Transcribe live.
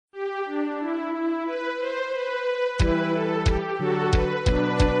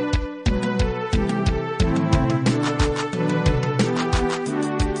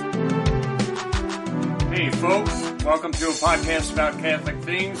welcome to a podcast about Catholic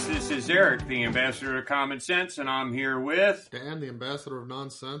things. This is Eric, the ambassador of common sense, and I'm here with Dan, the ambassador of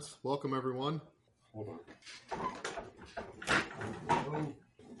nonsense. Welcome, everyone. Hold on.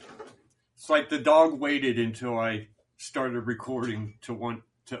 It's like the dog waited until I started recording to want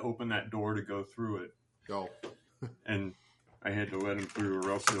to open that door to go through it. Go. And I had to let him through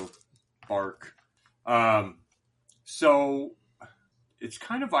or else he'll bark. So it's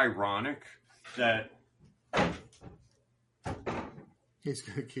kind of ironic that he's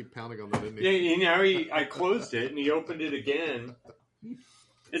going to keep pounding on that, isn't he? Yeah, you know, I closed it and he opened it again.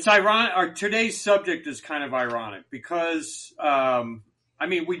 It's ironic. Our today's subject is kind of ironic because,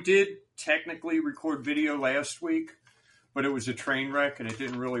 we did technically record video last week, but it was a train wreck and it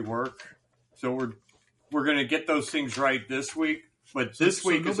didn't really work. So we're going to get those things right this week. But this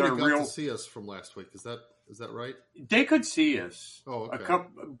week is our real. Nobody got to see us from last week. Is that right? They could see us. Oh, okay.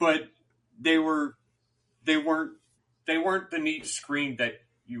 But they weren't the neat screen that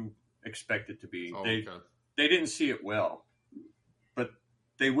you expect it to be. Oh, they didn't see it well, but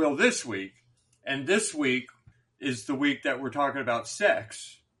they will this week. And this week is the week that we're talking about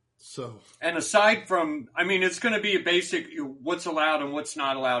sex. So, and aside from, it's going to be a basic what's allowed and what's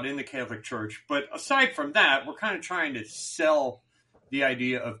not allowed in the Catholic Church. But aside from that, we're kind of trying to sell the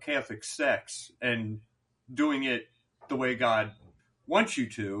idea of Catholic sex and doing it the way God wants you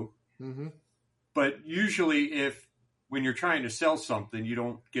to. Mm-hmm. But usually when you're trying to sell something, you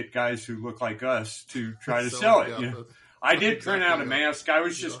don't get guys who look like us to try to sell it. Yeah, you know? I did print out a mask. I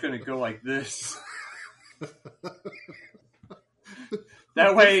was just going to go like this.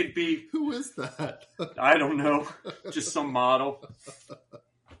 That way it'd be... Who is that? I don't know. Just some model.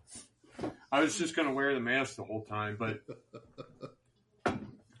 I was just going to wear the mask the whole time, but...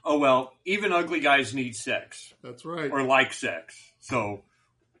 Oh, well, even ugly guys need sex. That's right. Or like sex. So,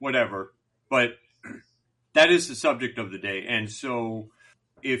 whatever. But that is the subject of the day. And so,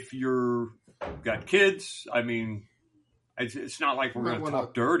 if you've got kids, it's not like we're going to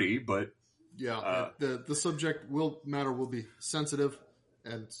talk dirty, but... Yeah, the subject will be sensitive,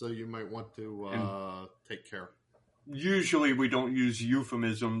 and so you might want to take care. Usually we don't use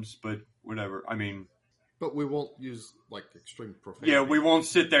euphemisms, but whatever. But we won't use, extreme profanity. Yeah, we won't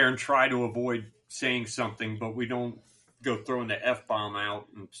sit there and try to avoid saying something, but we don't go throwing the F-bomb out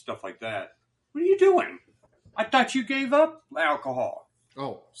and stuff like that. What are you doing? I thought you gave up alcohol.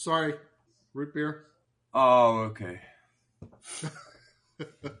 Oh, sorry. Root beer? Oh, okay.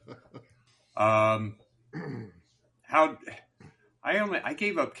 I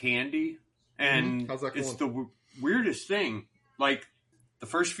gave up candy, and how's that going? It's the weirdest thing. Like, the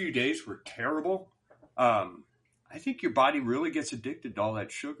first few days were terrible. I think your body really gets addicted to all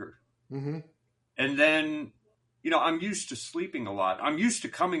that sugar. Mm-hmm. And then, I'm used to sleeping a lot. I'm used to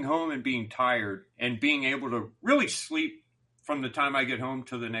coming home and being tired and being able to really sleep from the time I get home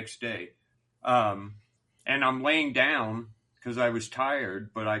to the next day. And I'm laying down because I was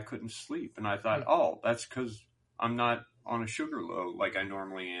tired, but I couldn't sleep. And I thought, that's because I'm not on a sugar low like I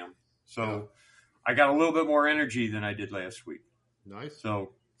normally am. So I got a little bit more energy than I did last week. Nice.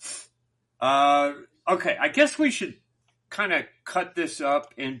 So, okay, I guess we should kind of cut this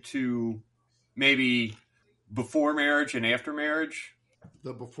up into maybe before marriage and after marriage.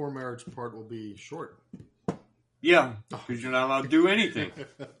 The before marriage part will be short. Yeah, because you're not allowed to do anything.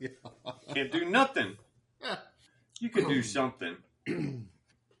 Yeah. Can't do nothing. You could do something.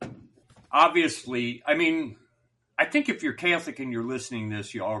 Obviously, I think if you're Catholic and you're listening to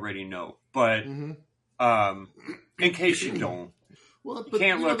this, you already know. But in case you don't, you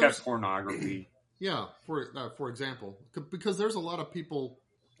can't look at pornography. Yeah, for example, because there's a lot of people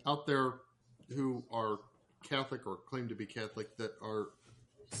out there who are Catholic or claim to be Catholic that are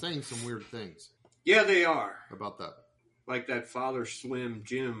saying some weird things. Yeah, they are. About that. Like that Father Slim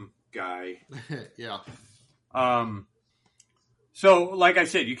Jim guy. Yeah. So, like I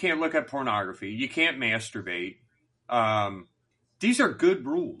said, you can't look at pornography. You can't masturbate. These are good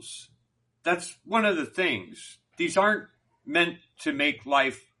rules. That's one of the things. These aren't meant to make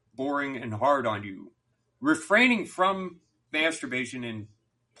life boring and hard on you. Refraining from masturbation and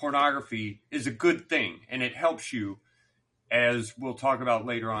pornography is a good thing, and it helps you, as we'll talk about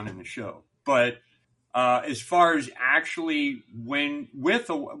later on in the show. But as far as actually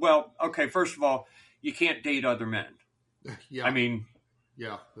first of all, you can't date other men. Yeah.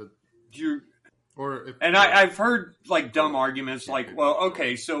 Yeah. And I've heard dumb arguments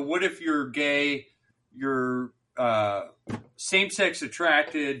so what if you're gay, you're same-sex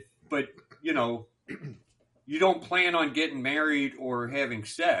attracted, but you don't plan on getting married or having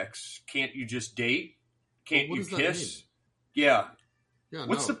sex? Can't you just date? Can't you kiss? Yeah. Yeah.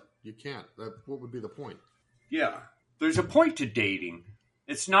 You can't. What would be the point? Yeah. There's a point to dating.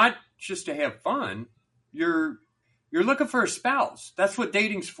 It's not just to have fun. You're looking for a spouse. That's what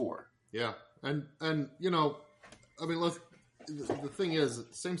dating's for. Yeah, and you know, I mean, the thing is,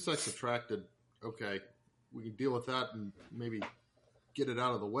 same-sex attracted. Okay, we can deal with that and maybe get it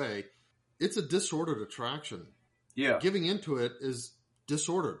out of the way. It's a disordered attraction. Yeah, giving into it is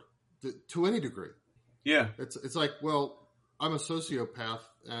disordered to any degree. Yeah, it's like, well, I'm a sociopath,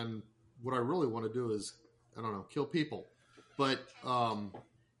 and what I really want to do is, I don't know, kill people. But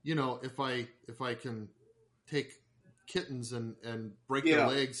you know, if I can take kittens and break their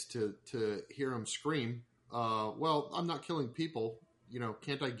legs to hear them scream, well, I'm not killing people. You know,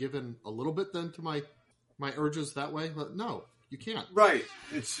 can't I give in a little bit then to my urges that way? But no, you can't. Right.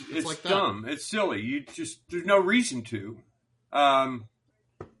 It's like dumb. It's silly. There's no reason to.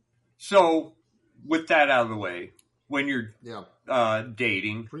 So with that out of the way, when you're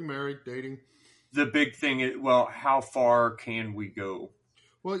dating, pre-married dating, the big thing is, well, how far can we go?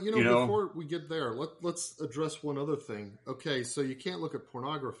 Well, you know, before we get there, let's address one other thing. Okay, so you can't look at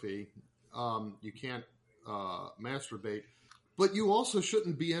pornography, you can't masturbate, but you also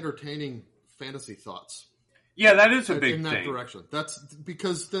shouldn't be entertaining fantasy thoughts. Yeah, that is a big thing. In that direction. That's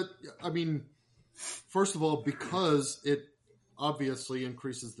because I mean, first of all, because it obviously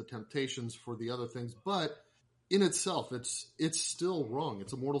increases the temptations for the other things, but in itself, it's still wrong.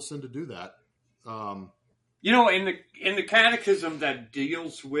 It's a mortal sin to do that. You know, in the catechism that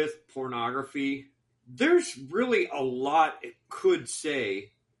deals with pornography, there's really a lot it could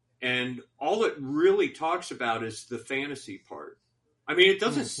say, and all it really talks about is the fantasy part. I mean, it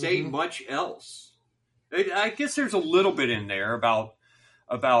doesn't say much else. I guess there's a little bit in there about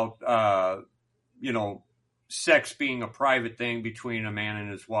you know, sex being a private thing between a man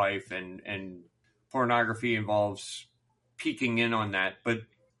and his wife, and pornography involves peeking in on that, but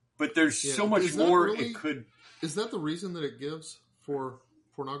there's so much more it could. Is that the reason that it gives for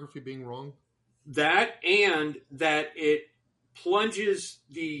pornography being wrong? That, and that it plunges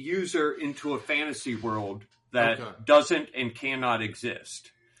the user into a fantasy world that doesn't and cannot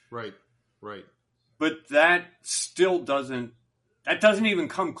exist. Right. But that still doesn't. That doesn't even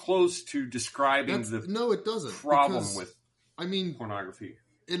come close to describing it doesn't. Problem with. I mean, pornography.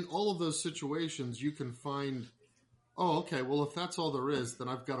 In all of those situations, you can find. Oh, okay. Well, if that's all there is, then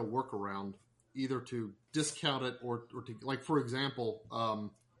I've got to work around either to discount it or to, like, for example,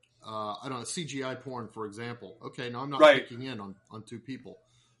 I don't know, CGI porn, for example. Okay, now I'm not taking in on two people.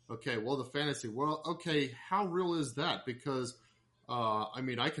 Okay, well, the fantasy. Well, okay, how real is that? Because, I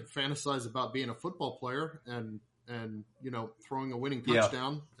mean, I could fantasize about being a football player and you know, throwing a winning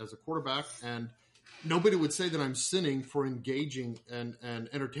touchdown as a quarterback, and nobody would say that I'm sinning for engaging and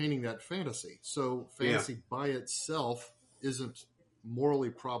entertaining that fantasy. So fantasy by itself isn't morally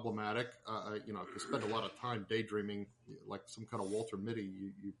problematic. You know, if you spend a lot of time daydreaming like some kind of Walter Mitty,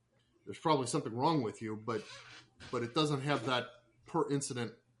 you there's probably something wrong with you, but it doesn't have that per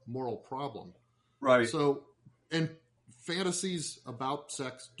incident moral problem. Right. So, and fantasies about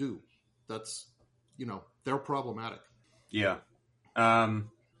sex do. That's, you know, they're problematic. Yeah.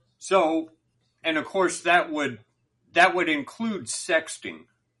 So, and of course that would include sexting.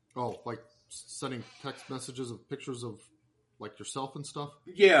 Oh, like sending text messages of pictures of like yourself and stuff?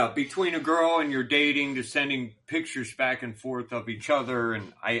 Yeah, between a girl and you're dating, to sending pictures back and forth of each other,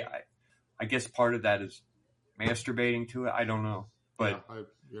 and I guess part of that is masturbating to it. I don't know, but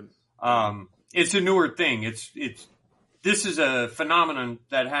it's a newer thing. This is a phenomenon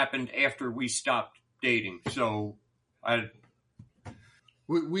that happened after we stopped dating. So I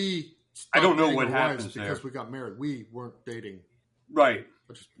don't know what happens there because we got married. We weren't dating. Right.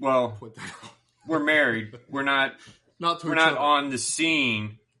 Well, we're married. We're not. We're not on the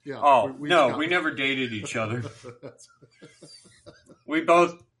scene. Yeah. Oh, we never dated each other. We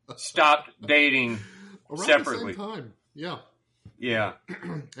both stopped dating around separately. The same time. Yeah. Yeah.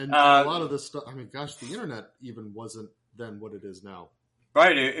 And a lot of this stuff, I mean, gosh, the internet even wasn't then what it is now.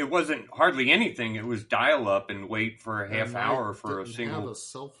 Right. It wasn't hardly anything. It was dial up and wait for a half hour for a single. I didn't have a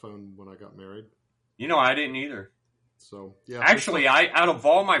cell phone when I got married. You know, I didn't either. So, yeah. Actually, out of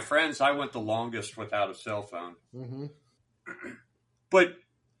all my friends, I went the longest without a cell phone. Mm-hmm. But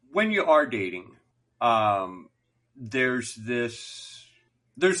when you are dating, there's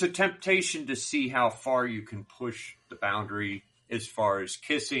a temptation to see how far you can push the boundary as far as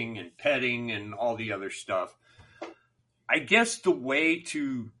kissing and petting and all the other stuff. I guess the way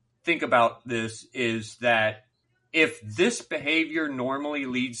to think about this is that if this behavior normally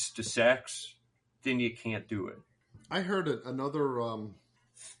leads to sex, then you can't do it. I heard another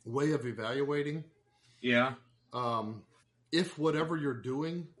way of evaluating. Yeah. If whatever you're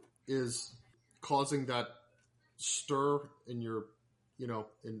doing is causing that stir in your,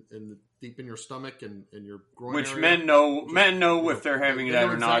 in deep in your stomach and in your groin Which area. men know if they're having they that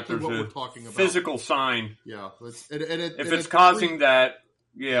know or exactly not. what There's we're a talking about. physical sign. Yeah. If it's causing that,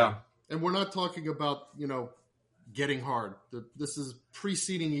 yeah. And we're not talking about, getting hard. This is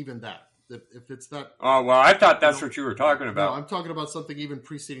preceding even that. If it's that. Oh, well, I thought that's what you were talking about. No, I'm talking about something even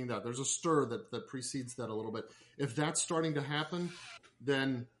preceding that. There's a stir that precedes that a little bit. If that's starting to happen,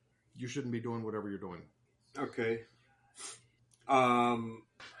 then you shouldn't be doing whatever you're doing. Okay.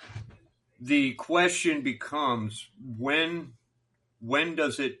 The question becomes, when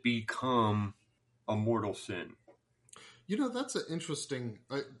does it become a mortal sin? That's an interesting.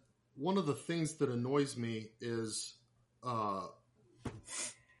 One of the things that annoys me is,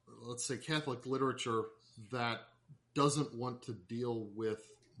 let's say, Catholic literature that doesn't want to deal with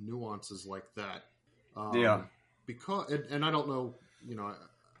nuances like that. Because, and I don't know,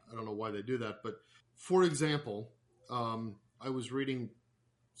 I don't know why they do that, but for example, I was reading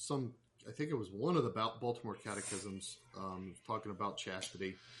I think it was one of the Baltimore catechisms, talking about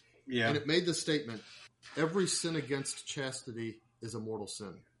chastity. Yeah. And it made the statement, every sin against chastity is a mortal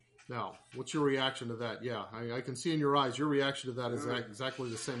sin. Now, what's your reaction to that? Yeah, I can see in your eyes, your reaction to that is exactly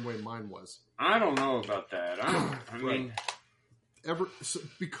the same way mine was. I don't know about that. I mean...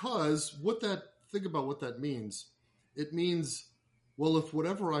 Because think about what that means. It means, well, if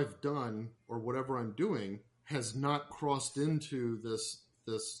whatever I've done or whatever I'm doing has not crossed into this,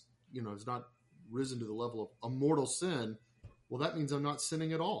 has not risen to the level of a mortal sin, well, that means I'm not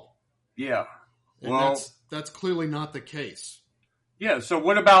sinning at all. Yeah. And that's clearly not the case. Yeah. So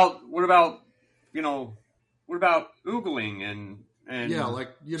what about oogling and yeah, like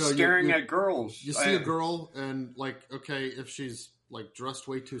staring at girls? You see a girl and like, okay, if she's like dressed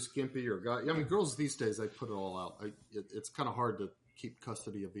way too skimpy or girls these days, they put it all out. It's kind of hard to keep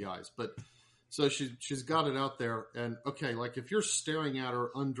custody of the eyes, but so she's got it out there. And okay, like if you're staring at her,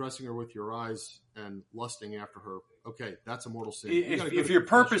 undressing her with your eyes and lusting after her, okay, that's a mortal sin. If you're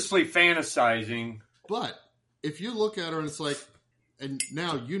purposely fantasizing, but if you look at her and it's like, and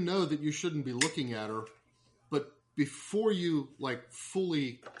now you know that you shouldn't be looking at her, but before you like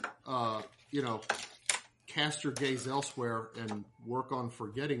fully, cast your gaze elsewhere and work on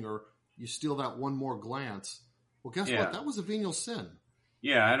forgetting her, you steal that one more glance. Well, guess what? That was a venial sin.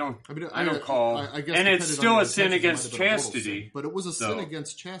 Yeah, I don't call. I guess, and it's still a sin against chastity. But it was a sin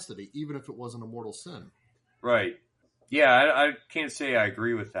against chastity, even if it wasn't a mortal sin. Right. Yeah, I can't say I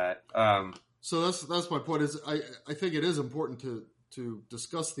agree with that. So that's my point. Is I think it is important to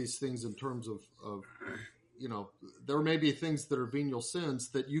discuss these things in terms of there may be things that are venial sins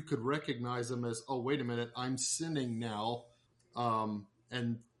that you could recognize them as, oh, wait a minute, I'm sinning now,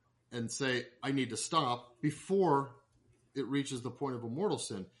 and say I need to stop before it reaches the point of a mortal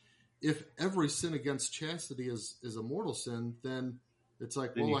sin. If every sin against chastity is a mortal sin, then it's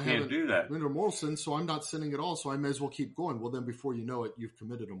like, then well, I haven't do that. committed a mortal sin, so I'm not sinning at all, so I may as well keep going. Well, then before you know it, you've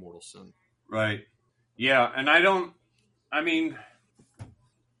committed a mortal sin. Right. Yeah, and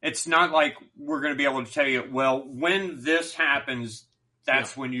it's not like we're going to be able to tell you, well, when this happens,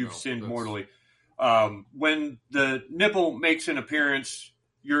 that's when you've sinned mortally. When the nipple makes an appearance,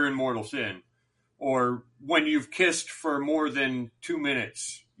 you're in mortal sin. Or when you've kissed for more than 2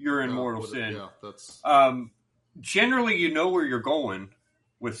 minutes, you're in mortal sin. Yeah, that's... generally, you know where you're going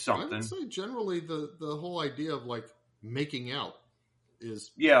with something. I would say generally the whole idea of like making out is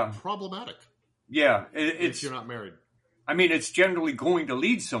problematic. Yeah. If you're not married. I mean, it's generally going to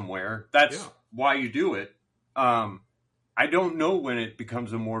lead somewhere. That's why you do it. I don't know when it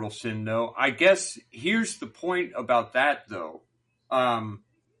becomes a mortal sin, though. I guess here's the point about that, though.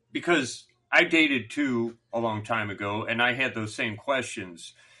 Because I dated too a long time ago, and I had those same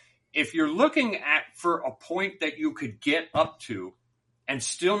questions. If you're looking for a point that you could get up to and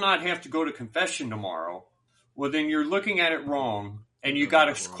still not have to go to confession tomorrow, well, then you're looking at it wrong, and you got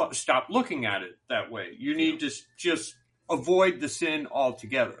to stop looking at it that way. You need to just avoid the sin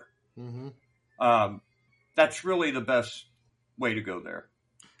altogether. Mm-hmm. That's really the best way to go there.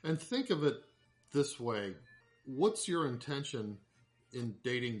 And think of it this way. What's your intention in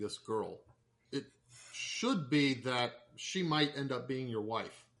dating this girl? It should be that she might end up being your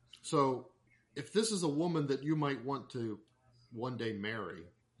wife. So if this is a woman that you might want to one day marry,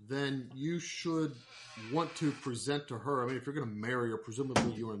 then you should want to present to her. I mean, if you're going to marry her,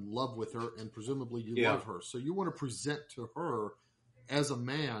 presumably you're in love with her and presumably you love her. So you want to present to her as a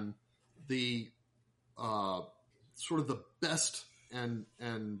man the sort of the best and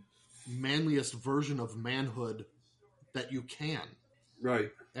manliest version of manhood that you can. Right.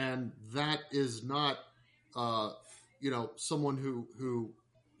 And that is not, someone who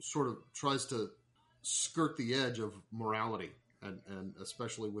sort of tries to skirt the edge of morality, and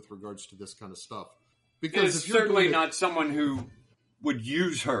especially with regards to this kind of stuff. Because it's certainly not someone who would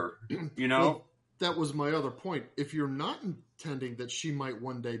use her, you know? Well, that was my other point. If you're not intending that she might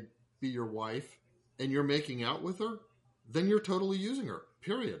one day be your wife and you're making out with her, then you're totally using her,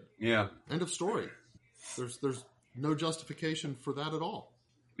 period. Yeah. End of story. There's no justification for that at all.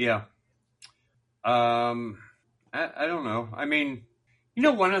 Yeah. I don't know. I mean, you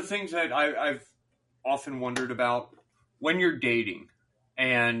know, one of the things that I've often wondered about, when you're dating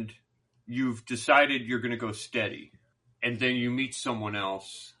and you've decided you're going to go steady, and then you meet someone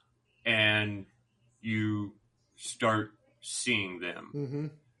else and you start seeing them. Mm-hmm.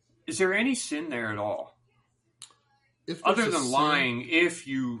 Is there any sin there at all? If other than lying, if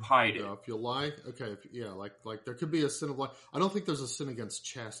you hide it. If you lie, okay, like there could be a sin of lie. I don't think there's a sin against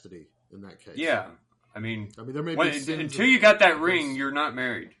chastity in that case. Yeah, I mean, there may be sins until you got that ring, you're not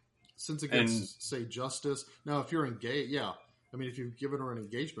married. Sins against, say, justice. Now, if you're engaged, yeah. I mean, if you've given her an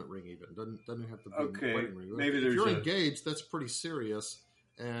engagement ring, even doesn't have to be a wedding ring. Maybe if you're engaged, that's pretty serious.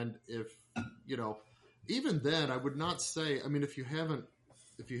 And if even then, I would not say. I mean, if you haven't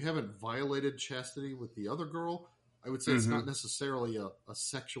violated chastity with the other girl, I would say it's not necessarily a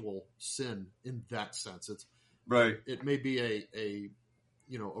sexual sin in that sense. It's right. It may be a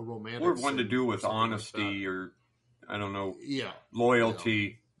romantic or one sin, to do with honesty, or I don't know,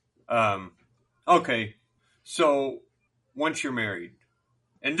 loyalty. Yeah. Okay, so once you're married,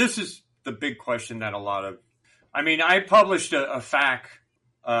 and this is the big question that I published a FAQ.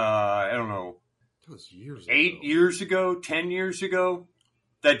 I don't know, that was years 8 years ago, 10 years ago,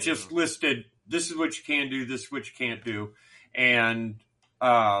 that just listed, this is what you can do, this is what you can't do. And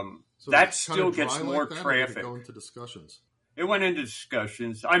so that still gets more traffic. It go into discussions? It went into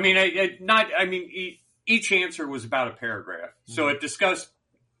discussions. I mean, each answer was about a paragraph. Mm-hmm. So it discussed,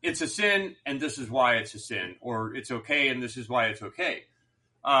 it's a sin, and this is why it's a sin. Or it's okay, and this is why it's okay.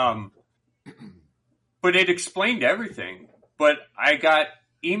 But it explained everything. But I got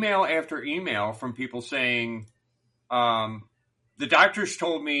email after email from people saying, the doctors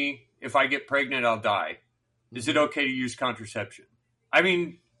told me if I get pregnant, I'll die. Is it okay to use contraception? I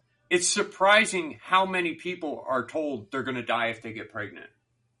mean, it's surprising how many people are told they're going to die if they get pregnant.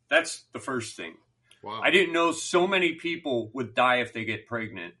 That's the first thing. Wow. I didn't know so many people would die if they get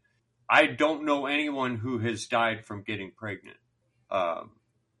pregnant. I don't know anyone who has died from getting pregnant. I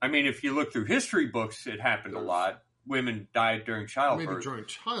mean, if you look through history books, it happened a lot. Women died during childbirth. Maybe during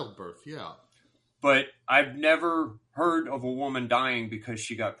childbirth, yeah. But I've never heard of a woman dying because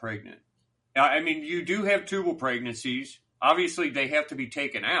she got pregnant. I mean, you do have tubal pregnancies. Obviously, they have to be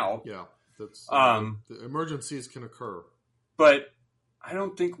taken out. Yeah, the emergencies can occur. But I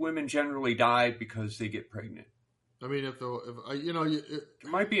don't think women generally die because they get pregnant. I mean, it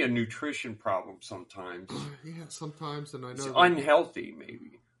might be a nutrition problem sometimes. Yeah, sometimes, and I know it's unhealthy,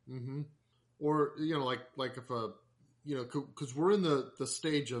 maybe. Mm-hmm. Or like if because we're in the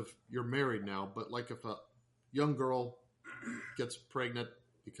stage of you're married now, but like if a young girl gets pregnant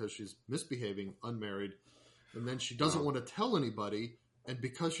because she's misbehaving, unmarried, and then she doesn't want to tell anybody, and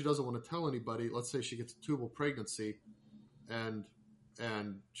because she doesn't want to tell anybody, let's say she gets a tubal pregnancy, and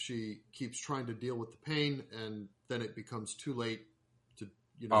she keeps trying to deal with the pain, and then it becomes too late to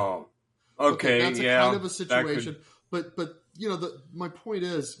okay, that's a kind of a situation. But my point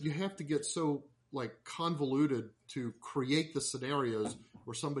is, you have to get so convoluted to create the scenarios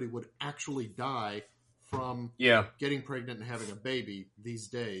where somebody would actually die from getting pregnant and having a baby these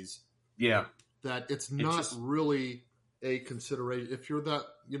days. Yeah, that it's not really a consideration. If you're that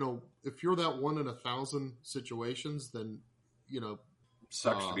 1 in 1,000 situations, then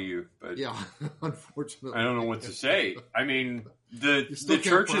sucks to be you. But yeah, unfortunately, I don't know what to say. I mean, the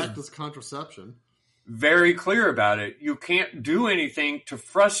church practice contraception. Very clear about it. You can't do anything to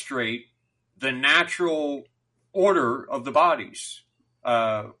frustrate the natural order of the bodies.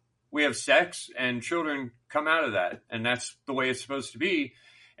 We have sex and children come out of that, and that's the way it's supposed to be.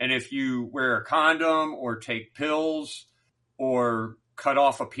 And if you wear a condom or take pills or cut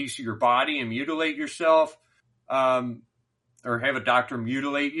off a piece of your body and mutilate yourself, or have a doctor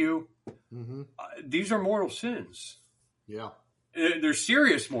mutilate you, these are mortal sins. Yeah. They're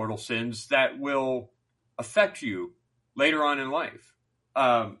serious mortal sins that will affect you later on in life.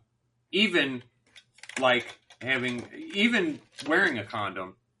 Even wearing a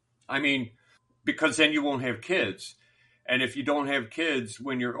condom. I mean, because then you won't have kids. And if you don't have kids,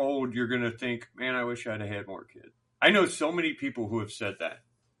 when you're old, you're going to think, man, I wish I'd have had more kids. I know so many people who have said that.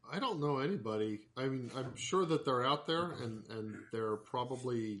 I don't know anybody. I mean, I'm sure that they're out there, and they're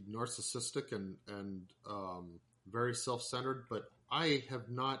probably narcissistic and very self-centered, but I have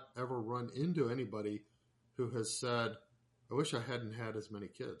not ever run into anybody who has said, I wish I hadn't had as many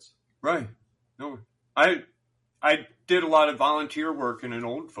kids. Right. No, I did a lot of volunteer work in an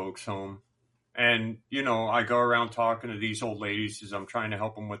old folks home. And, I go around talking to these old ladies as I'm trying to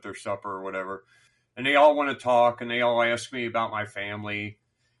help them with their supper or whatever. And they all want to talk and they all ask me about my family.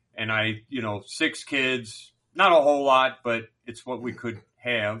 And 6 kids, not a whole lot, but it's what we could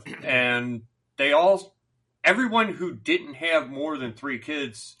have. And everyone who didn't have more than 3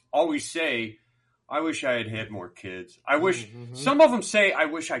 kids always say, I wish I had had more kids. I wish, some of them say, I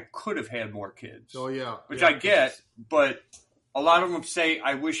wish I could have had more kids. Oh, yeah. Which I get, but a lot of them say,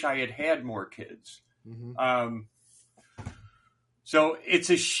 I wish I had had more kids. So it's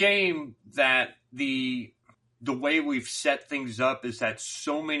a shame that the way we've set things up is that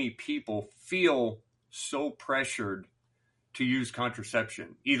so many people feel so pressured to use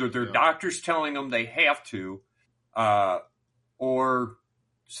contraception. Either their doctor's telling them they have to, or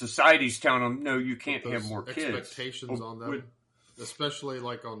society's telling them, no, you can't have more kids. Expectations on them, especially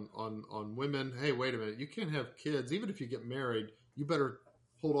like on women. Hey, wait a minute. You can't have kids. Even if you get married, you better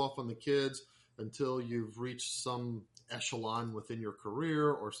hold off on the kids until you've reached some echelon within your career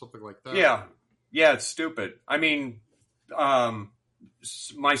or something like that. Yeah. Yeah, it's stupid. I mean,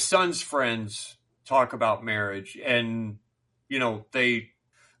 my son's friends talk about marriage and, they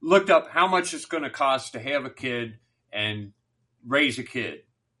looked up how much it's going to cost to have a kid and raise a kid.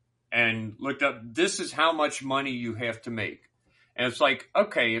 And looked up, this is how much money you have to make. And it's like,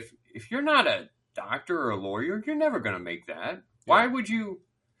 okay, if you're not a doctor or a lawyer, you're never going to make that. Yeah. Why would you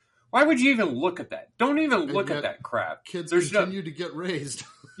even look at that? Don't even look at that crap. Kids continue to get raised.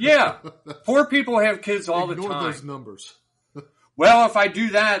 Yeah. Poor people have kids all the time. Ignore those numbers. Well, if I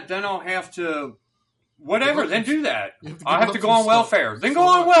do that, then I'll have to, whatever, then do that. I'll have to go on welfare. Then go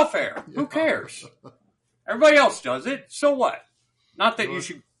on welfare. Who cares? Everybody else does it. So what? Not that you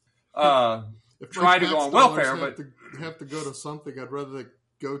should try to go on welfare, but have to go to something. I'd rather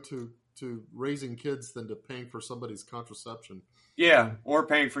go to raising kids than to paying for somebody's contraception. Yeah, or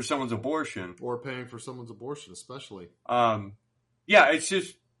paying for someone's abortion. Especially. Yeah,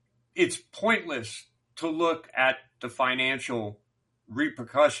 it's pointless to look at the financial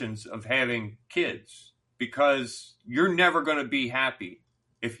repercussions of having kids because you're never going to be happy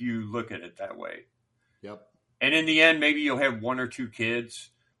if you look at it that way. Yep. And in the end, maybe you'll have 1 or 2 kids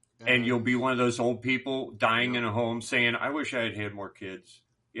and you'll be one of those old people dying in a home saying, I wish I had had more kids.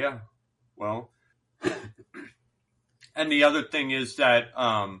 Yeah, well. And the other thing is that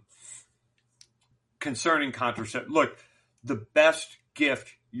concerning contraception, look, the best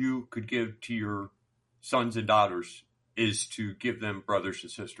gift you could give to your sons and daughters is to give them brothers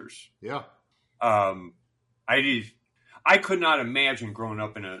and sisters. Yeah. I could not imagine growing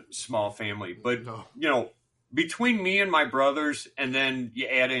up in a small family, but between me and my brothers, and then you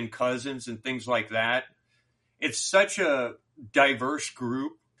add in cousins and things like that, it's such a diverse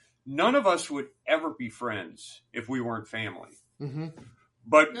group. None of us would ever be friends if we weren't family. Mm-hmm.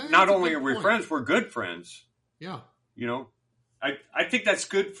 But not only are we friends, we're good friends. Yeah. I think that's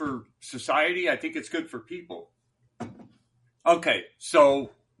good for society. I think it's good for people. Okay,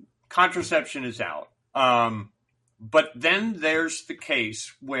 so contraception is out. But then there's the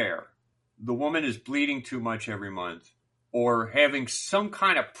case where the woman is bleeding too much every month or having some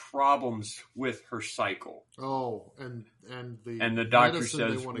kind of problems with her cycle. Oh, and the doctor medicine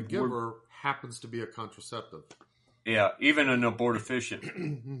says they want to give her happens to be a contraceptive. Yeah, even an abortifacient.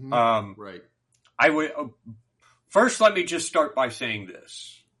 Mm-hmm. Right. I would first. Let me just start by saying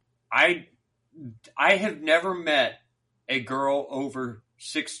this: I have never met a girl over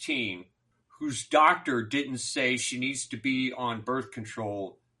 16 whose doctor didn't say she needs to be on birth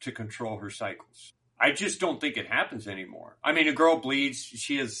control to control her cycles. I just don't think it happens anymore. I mean, a girl bleeds,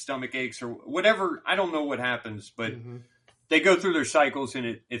 she has stomach aches or whatever. I don't know what happens, but they go through their cycles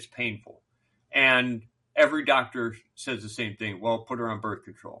and it's painful. And every doctor says the same thing. Well, put her on birth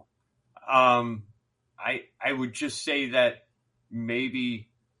control. I would just say that maybe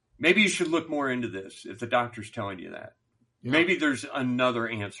you should look more into this if the doctor's telling you that. Yeah. Maybe there's another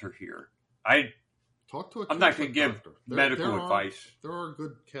answer here. Talk to a I'm not going to give medical advice. There are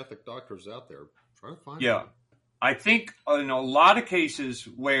good Catholic doctors out there. Try to find them. I think in a lot of cases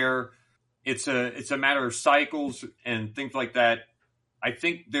where it's a matter of cycles and things like that, I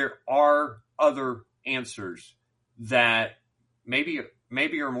think there are other answers that maybe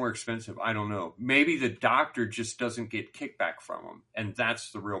are more expensive. I don't know. Maybe the doctor just doesn't get kickback from them, and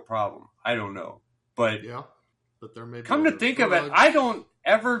that's the real problem. I don't know. But there may be come to think of it, I don't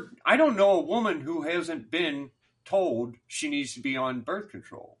know a woman who hasn't been told she needs to be on birth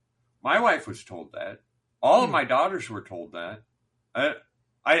control. My wife was told that. All of my daughters were told that.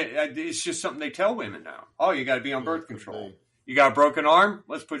 It's just something they tell women now. Oh, you got to be on birth control. Be. You got a broken arm?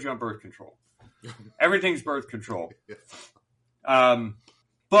 Let's put you on birth control. Everything's birth control.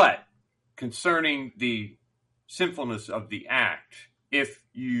 But concerning the sinfulness of the act, if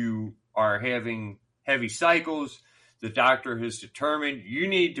you are having heavy cycles, the doctor has determined you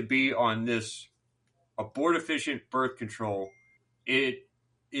need to be on this abortifacient birth control, it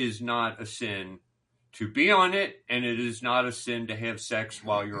is not a sin to be on it, and it is not a sin to have sex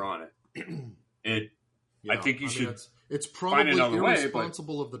while you're on it. I think you should. It's probably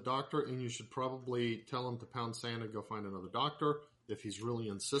irresponsible way, of the doctor, and you should probably tell him to pound sand and go find another doctor if he's really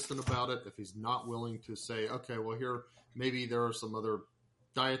insistent about it. If he's not willing to say, okay, well, here, maybe there are some other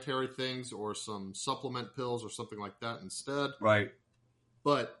dietary things or some supplement pills or something like that instead. Right.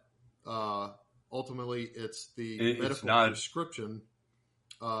 But ultimately, it's the medical prescription,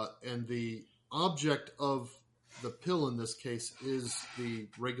 and the object of the pill in this case is the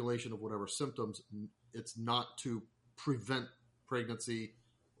regulation of whatever symptoms. It's not to prevent pregnancy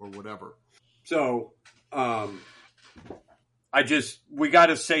or whatever. So, we got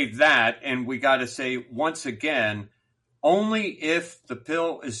to say that, and we got to say once again, only if the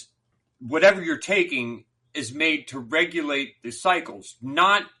pill is, whatever you're taking is made to regulate the cycles,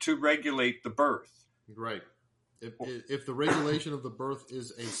 not to regulate the birth. Right. If the regulation of the birth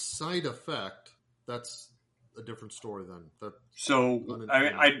is a side effect, that's a different story then.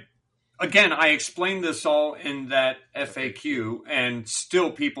 I explained this all in that FAQ, and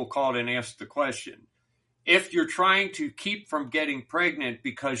still people called and asked the question. If you're trying to keep from getting pregnant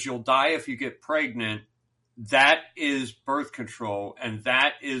because you'll die if you get pregnant, that is birth control, and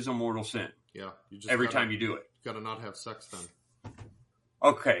that is a mortal sin. Yeah. Every time you do it. You got to not have sex then.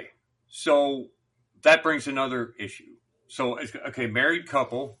 Okay. So that brings another issue. So, okay, married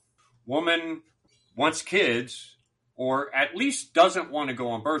couple, woman wants kids, or at least doesn't want to go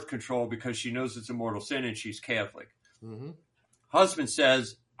on birth control because she knows it's a mortal sin and she's Catholic. Mm-hmm. Husband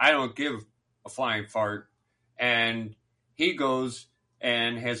says, I don't give a flying fart, and he goes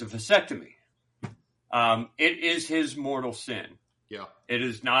and has a vasectomy. It is his mortal sin. Yeah. It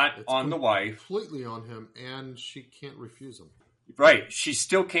is not on the wife. Completely on him, and she can't refuse him. Right. She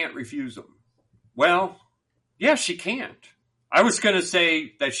still can't refuse him. Well, yeah, she can't. I was going to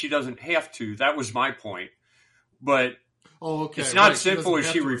say that she doesn't have to. That was my point. But it's not sinful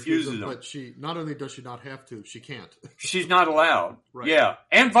if she refuses them. But not only does she not have to, she can't. She's not allowed. Right. Yeah.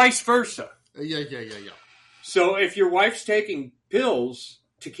 And vice versa. Yeah. So if your wife's taking pills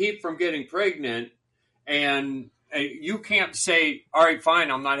to keep from getting pregnant, and you can't say, all right, fine,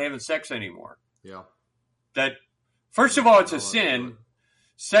 I'm not having sex anymore. Yeah. That, first of all, it's a sin. Right.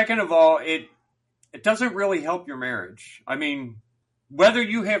 Second of all, it doesn't really help your marriage. I mean, whether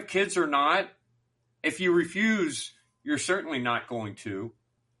you have kids or not, if you refuse, you're certainly not going to.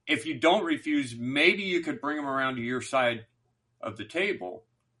 If you don't refuse, maybe you could bring them around to your side of the table.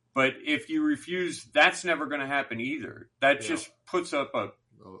 But if you refuse, that's never going to happen either. That just puts up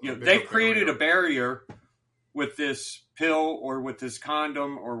they've created a barrier with this pill or with this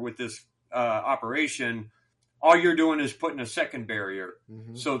condom or with this operation. All you're doing is putting a second barrier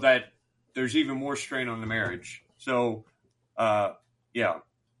so that there's even more strain on the marriage. So, oral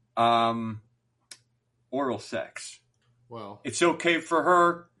sex. Well, it's okay for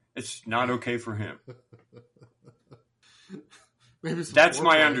her. It's not okay for him. Maybe that's foreplay.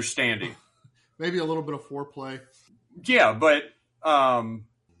 My understanding. Maybe a little bit of foreplay. Yeah, but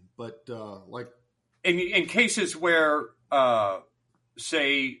like in cases where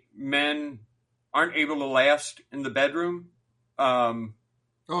say men aren't able to last in the bedroom.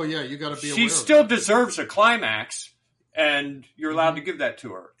 Oh yeah, you got to be. She still deserves a climax, and you're allowed to give that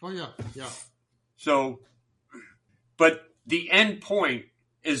to her. Oh yeah. So, but the end point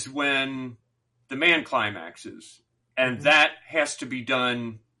is when the man climaxes, and that has to be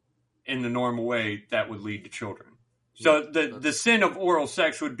done in the normal way that would lead to children. So the sin of oral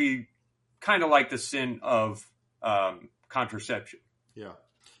sex would be kind of like the sin of contraception. Yeah.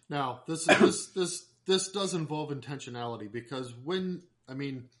 Now this does involve intentionality because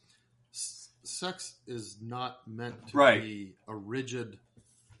sex is not meant to be a rigid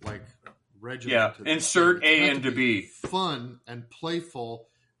regimen. Yeah. Insert A into B. Fun and playful,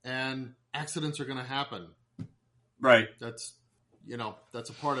 and accidents are going to happen. Right. That's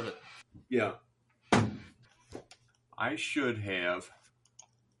a part of it. Yeah. I should have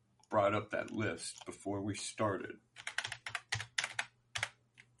brought up that list before we started.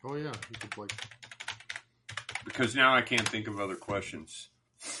 Oh yeah, you could because now I can't think of other questions.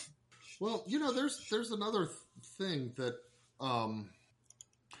 Well, there's another thing that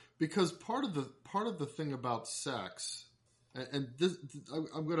because part of the thing about sex and this,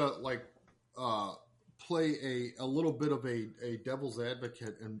 I'm gonna like play a little bit of a devil's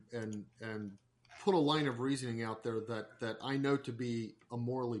advocate and put a line of reasoning out there that I know to be a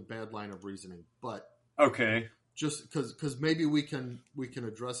morally bad line of reasoning, but Okay. just because maybe we can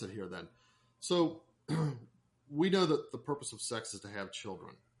address it here then. So we know that the purpose of sex is to have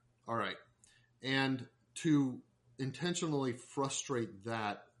children. All right. And to intentionally frustrate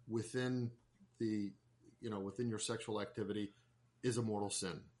that within within your sexual activity is a mortal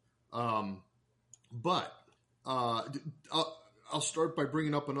sin. But I'll start by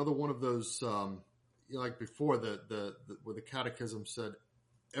bringing up another one of those, like before where the catechism said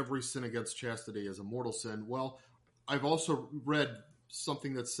every sin against chastity is a mortal sin. Well, I've also read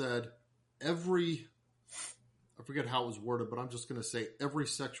something that said I forget how it was worded, but I'm just going to say every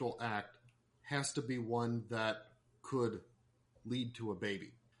sexual act has to be one that could lead to a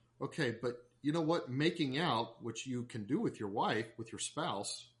baby. Okay, but you know what? Making out, which you can do with your wife, with your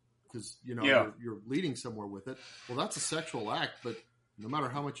spouse, because you're leading somewhere with it. Well, that's a sexual act, but no matter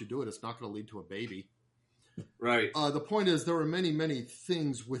how much you do it, it's not going to lead to a baby. Right. The point is, there are many, many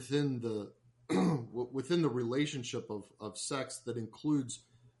things within the within the relationship of sex that includes,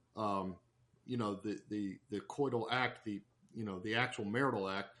 the coital act, the actual marital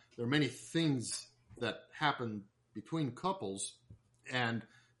act. There are many things that happen between couples, and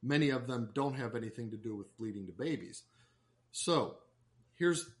many of them don't have anything to do with leading to babies. So,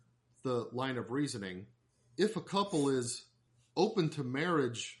 here's the line of reasoning. If a couple is open to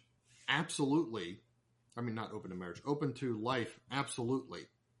marriage, absolutely. I mean, not open to marriage, open to life, absolutely.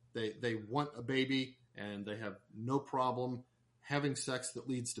 They want a baby and they have no problem having sex that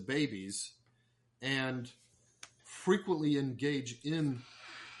leads to babies and frequently engage in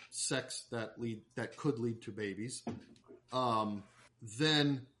sex that could lead to babies.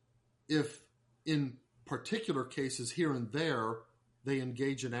 Then if in particular cases here and there, they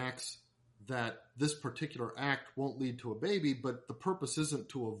engage in acts that this particular act won't lead to a baby, but the purpose isn't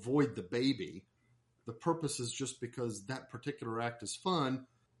to avoid the baby. The purpose is just because that particular act is fun,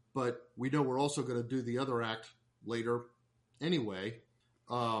 but we know we're also going to do the other act later anyway.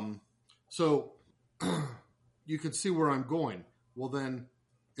 So you can see where I'm going. Well, then,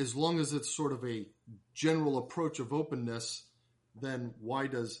 as long as it's sort of a general approach of openness, then why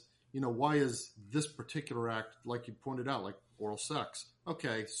is this particular act, like you pointed out, like oral sex?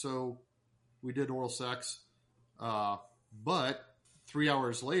 Okay, so we did oral sex, but 3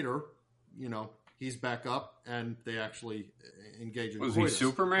 hours later, he's back up and they actually engage in Was coitus. he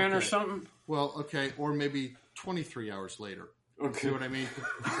Superman or something? Well, okay, or maybe 23 hours later. Okay. See what I mean?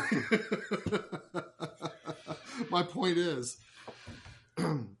 My point is,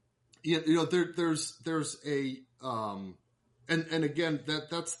 there's a, and again,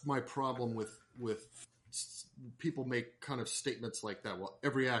 that's my problem with people make kind of statements like that. Well,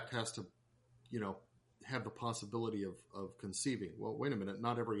 every act has to, have the possibility of conceiving. Well, wait a minute,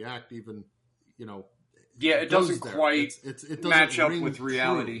 not every act even, Yeah, it doesn't quite it doesn't match up ring with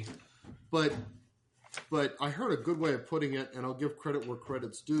reality. True. But I heard a good way of putting it, and I'll give credit where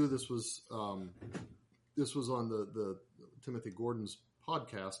credit's due. This was on the Timothy Gordon's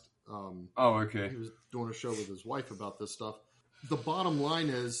podcast. Okay. He was doing a show with his wife about this stuff. The bottom line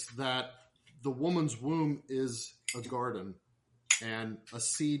is that the woman's womb is a garden, and a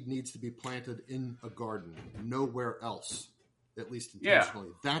seed needs to be planted in a garden, nowhere else, at least intentionally.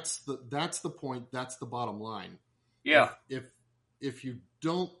 Yeah. That's the point. That's the bottom line. Yeah. If you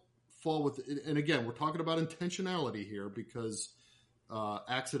don't fall with it, and again, we're talking about intentionality here because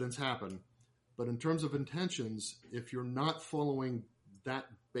accidents happen. But in terms of intentions, if you're not following that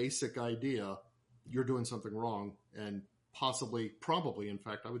basic idea, you're doing something wrong and probably, in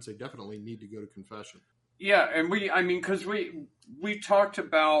fact, I would say definitely need to go to confession. Yeah, and because we talked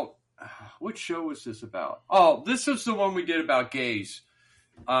about, which show was this about? Oh, this was the one we did about gays,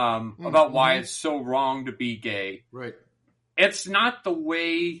 about why it's so wrong to be gay. Right. It's not the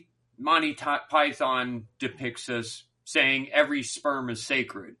way Monty Python depicts us saying every sperm is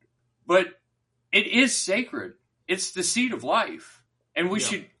sacred, but it is sacred. It's the seed of life, and we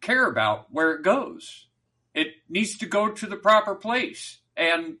should care about where it goes. It needs to go to the proper place,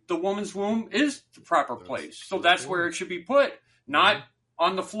 and the woman's womb is the proper place. So that's where it should be put, not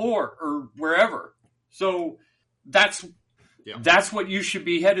on the floor or wherever. So that's what you should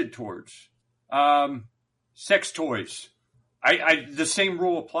be headed towards. Sex toys. The same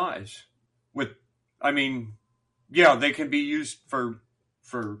rule applies they can be used for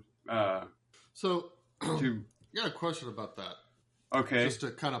So, I got a question about that. Okay. Just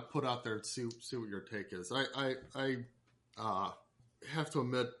to kind of put out there and see what your take is. I have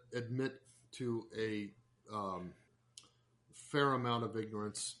to admit to a fair amount of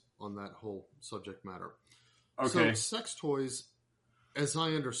ignorance on that whole subject matter. Okay. So sex toys, as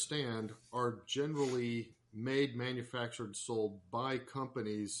I understand, are generally made, manufactured, sold by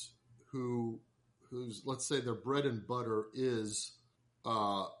companies whose, let's say, their bread and butter is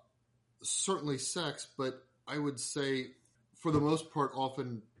certainly sex, but I would say, for the most part,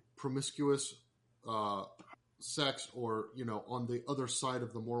 often promiscuous sex, or on the other side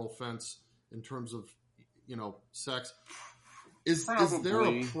of the moral fence in terms of sex. Is there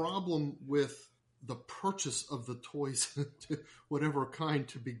a problem with the purchase of the toys, to whatever kind,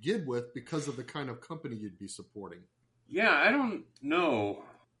 to begin with, because of the kind of company you'd be supporting? Yeah, I don't know.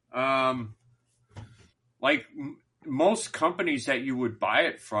 Like most companies that you would buy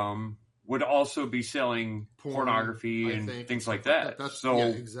it from would also be selling pornography and things like that. Yeah,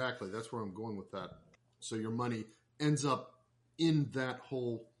 exactly. That's where I'm going with that. So your money ends up in that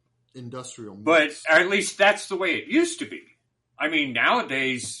whole industrial mix. But at least that's the way it used to be. I mean,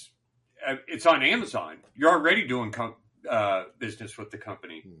 nowadays, it's on Amazon. You're already doing business with the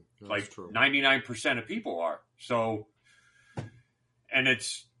company. Like true. 99% of people are. So, and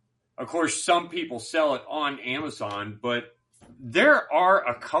it's, of course, some people sell it on Amazon, but there are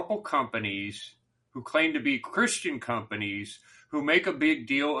a couple companies who claim to be Christian companies who make a big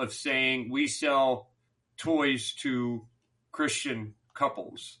deal of saying we sell toys to Christian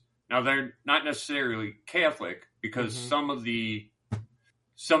couples. Now, they're not necessarily Catholic, because some of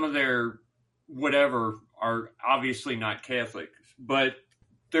their whatever are obviously not Catholic, but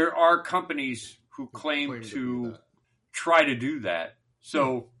there are companies who claim to try to do that.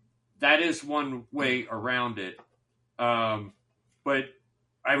 So that is one way around it. But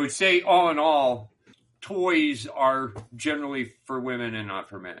I would say, all in all, toys are generally for women and not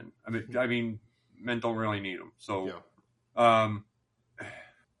for men. I mean, men don't really need them. So,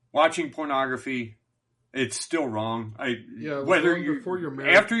 watching pornography, it's still wrong. Whether before you're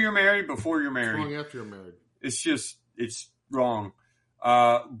married, after you're married, before you're married, wrong after you're married. It's wrong.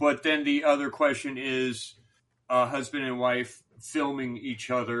 But then the other question is, husband and wife filming each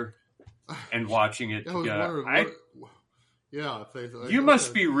other and watching it together. You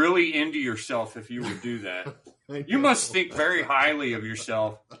must be really into yourself if you would do that. You must think very highly of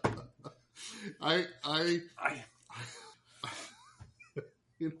yourself. I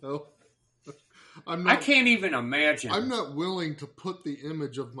can't even imagine. I'm not willing to put the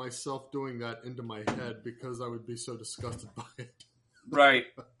image of myself doing that into my head, because I would be so disgusted by it. Right.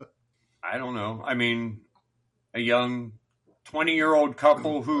 I don't know. I mean, a young 20-year-old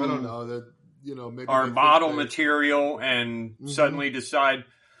couple who I don't know that maybe are model material and suddenly decide.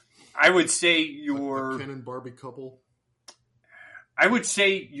 I would say you're a Ken and Barbie couple. I would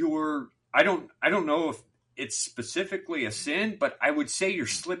say you're. I don't know if it's specifically a sin, but I would say you're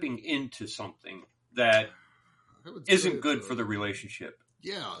slipping into something that isn't good for the relationship.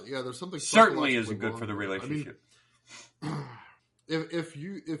 Yeah, there's something certainly isn't good for the relationship. I mean, if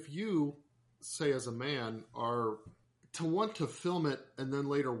you say, as a man, are to want to film it and then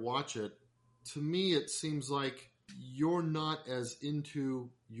later watch it, to me it seems like you're not as into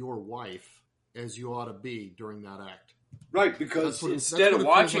your wife as you ought to be during that act. Right, because instead of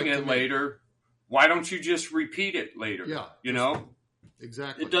watching it later, why don't you just repeat it later? Yeah.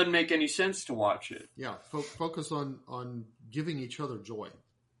 Exactly. It doesn't make any sense to watch it. Yeah, focus on giving each other joy.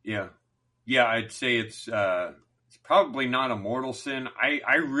 Yeah. Yeah, I'd say it's probably not a mortal sin.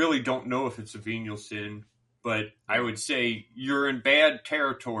 I really don't know if it's a venial sin, but I would say you're in bad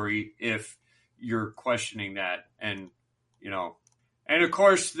territory if you're questioning that. And, and of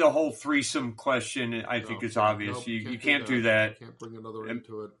course the whole threesome question, I think is obvious. Nope, you can't do that. You can't bring another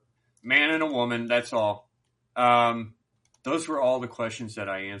into it. Man and a woman, that's all. Those were all the questions that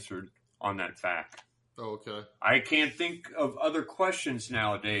I answered on that fact. Oh, okay. I can't think of other questions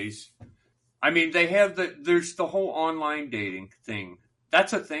nowadays. I mean, there's the whole online dating thing.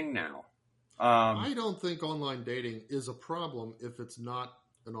 That's a thing now. I don't think online dating is a problem if it's not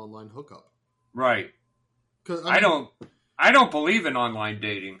an online hookup. Right. I don't believe in online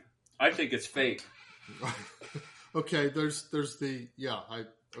dating. I think it's fake. Okay, there's the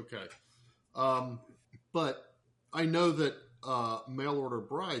okay. But I know that mail order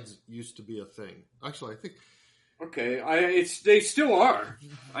brides used to be a thing. Actually, I think. Okay, they still are.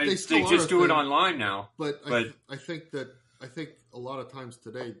 They just do it online now. But I think a lot of times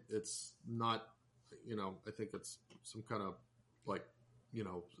today it's not. I think it's some kind of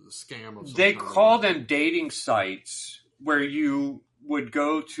scam of some They kind. Call them dating sites, where you would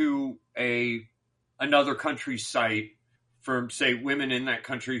go to another country's site for, say, women in that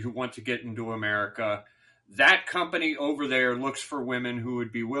country who want to get into America. That company over there looks for women who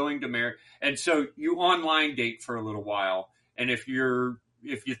would be willing to marry. And so you online date for a little while. And if you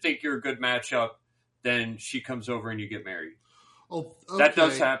think you're a good matchup, then she comes over and you get married. Oh, okay. That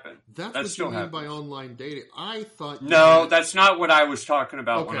does happen. That's that what still you mean happens. by online dating. I thought no, that's not what I was talking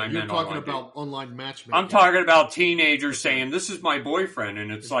about when I you're meant talking online about dating. online matchmaking. I'm talking about teenagers saying, "This is my boyfriend,"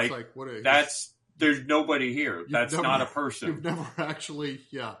 and it's like there's nobody here. That's not a person. You've never actually,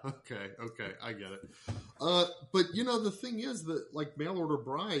 okay, I get it. But the thing is that like mail order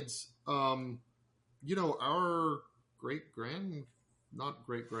brides, our not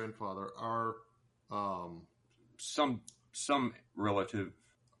great grandfather, our some relative.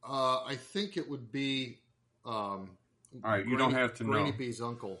 I think it would be. All right, you don't have to know. Granny B's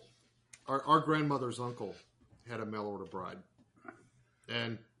uncle, our grandmother's uncle, had a mail order bride,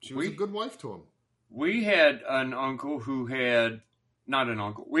 and she was a good wife to him. We had an uncle who had not an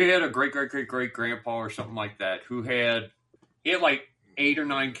uncle. We had a great grandpa or something like that who had like 8 or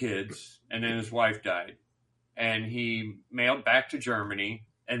 9 kids, and then his wife died, and he mailed back to Germany,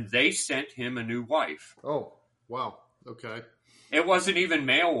 and they sent him a new wife. Oh, wow! Okay. It wasn't even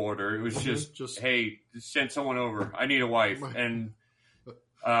mail order. It was just hey, send someone over. I need a wife. And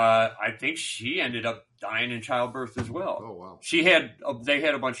I think she ended up dying in childbirth as well. Oh, wow. They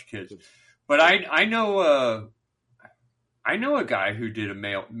had a bunch of kids. But I know a guy who did a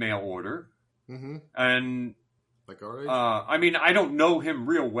mail order. Mm-hmm. And like our age? I mean, I don't know him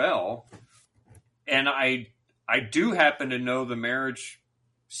real well. And I do happen to know the marriage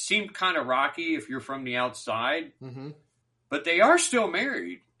seemed kind of rocky if you're from the outside. Mm-hmm. But they are still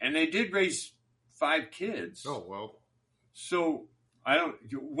married, and they did raise 5 kids. Oh, well. So,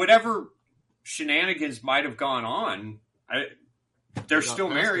 whatever shenanigans might have gone on, they're still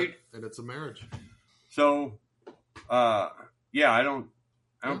married. And it's a marriage. So, I don't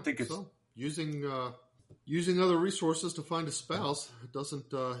think it's... So, using other resources to find a spouse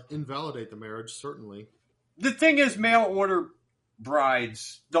doesn't invalidate the marriage, certainly. The thing is, mail order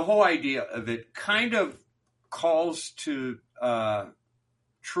brides, the whole idea of it kind of calls to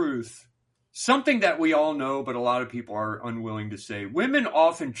truth, something that we all know, but a lot of people are unwilling to say. Women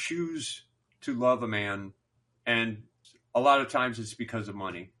often choose to love a man, and a lot of times it's because of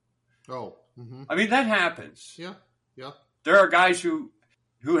money. Oh, mm-hmm. I mean, that happens. Yeah. There are guys who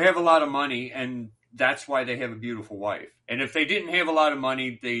have a lot of money, and that's why they have a beautiful wife. And if they didn't have a lot of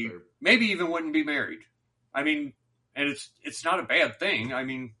money, they maybe even wouldn't be married. I mean, and it's not a bad thing. I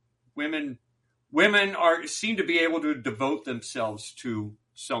mean, women seem to be able to devote themselves to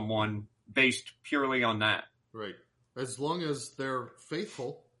someone based purely on that. Right. As long as they're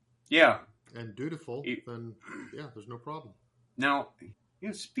faithful. Yeah. And dutiful, then there's no problem. Now,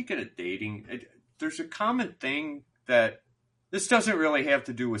 speaking of dating, there's a common thing that this doesn't really have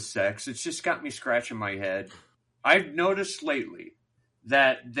to do with sex. It's just got me scratching my head. I've noticed lately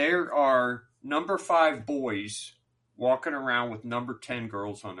that there are number 5 boys walking around with number 10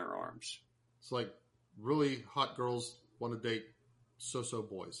 girls on their arms. It's like really hot girls want to date so-so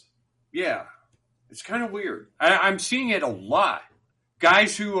boys. Yeah. It's kind of weird. I'm seeing it a lot.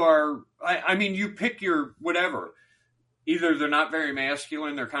 Guys who are, I mean, you pick your whatever. Either they're not very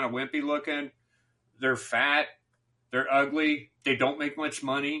masculine, they're kind of wimpy looking, they're fat, they're ugly, they don't make much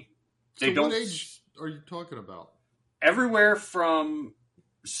money. What age are you talking about? Everywhere from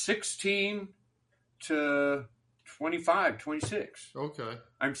 16 to 25, 26. Okay.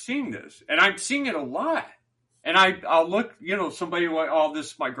 I'm seeing this. And I'm seeing it a lot. And I'll look, somebody like, oh, this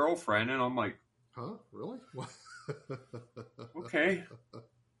is my girlfriend. And I'm like, huh? Really? Okay.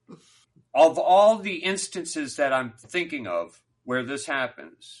 Of all the instances that I'm thinking of where this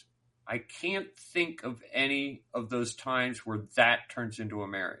happens, I can't think of any of those times where that turns into a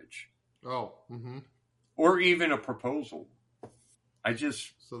marriage. Oh. Mm-hmm. Or even a proposal.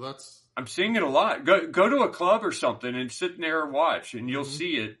 So I'm seeing it a lot. Go to a club or something and sit there and watch, and you'll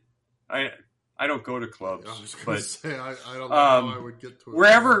see it. I don't go to clubs, I was but say, I don't know how I would get to it.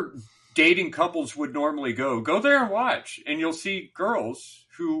 Wherever dating couples would normally go there and watch, and you'll see girls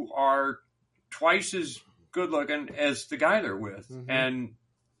who are twice as good looking as the guy they're with. Mm-hmm. And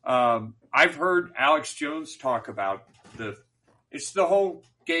I've heard Alex Jones talk about it's the whole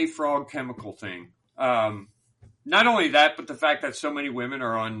gay frog chemical thing. Not only that, but the fact that so many women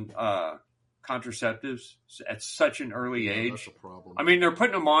are on contraceptives at such an early age. That's a problem. I mean, they're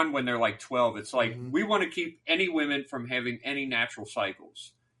putting them on when they're like 12. It's like, we want to keep any women from having any natural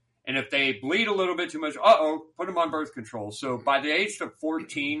cycles. And if they bleed a little bit too much, put them on birth control. So by the age of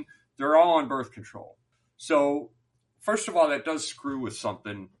 14, they're all on birth control. So first of all, that does screw with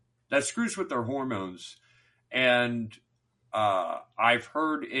something. That screws with their hormones. And I've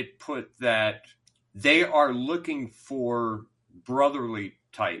heard it put that they are looking for brotherly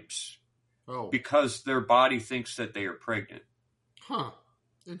types. Oh. because their body thinks that they are pregnant. Huh.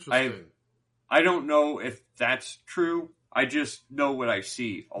 Interesting. I don't know if that's true. I just know what I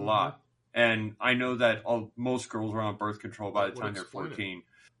see a lot. And I know that most girls are on birth control by the time they're 14.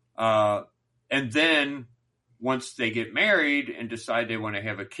 And then once they get married and decide they want to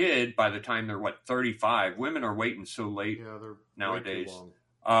have a kid, by the time they're, 35? Women are waiting so late they're nowadays. way too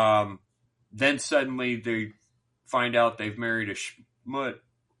long. Then suddenly they find out they've married a schmut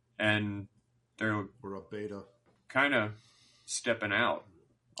and they're We're a beta. kind of stepping out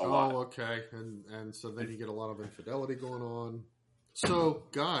a lot. Okay. And so then you get a lot of infidelity going on. So,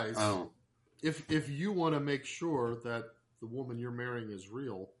 guys, if you want to make sure that the woman you're marrying is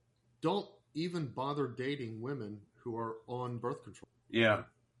real, don't even bother dating women who are on birth control. Yeah.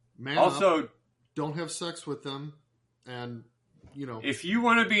 Man Also, up, don't have sex with them, and if you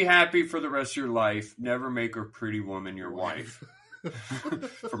want to be happy for the rest of your life, never make a pretty woman your wife.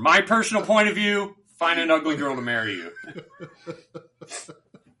 From my personal point of view, find an ugly girl to marry you.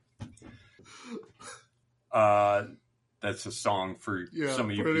 That's a song for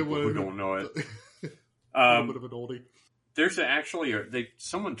some of you people who don't know it. A little bit of an oldie. There's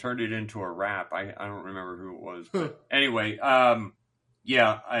someone turned it into a rap. I don't remember who it was. But anyway,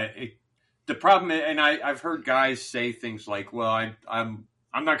 the problem, and I've heard guys say things like, "Well, I'm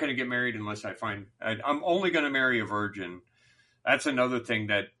not going to get married unless I'm only going to marry a virgin." That's another thing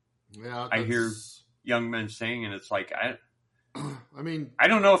that I hear young men saying, and it's like, I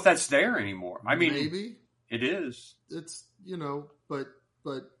don't know if that's there anymore. I mean, maybe it is. It's but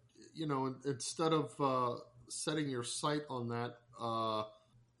instead of setting your sight on that,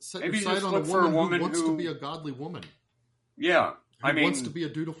 set maybe your sight on a woman who wants to be a godly woman. Yeah, who wants to be a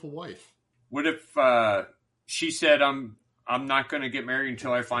dutiful wife. What if she said, "I'm not going to get married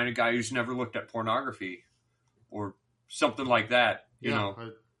until I find a guy who's never looked at pornography," or something like that? You know,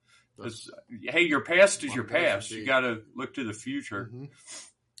 hey, your past is your past. You got to look to the future. Mm-hmm.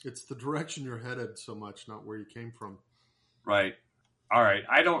 It's the direction you're headed so much, not where you came from. Right. All right.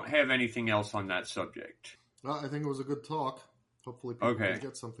 I don't have anything else on that subject. Well, I think it was a good talk. Hopefully people can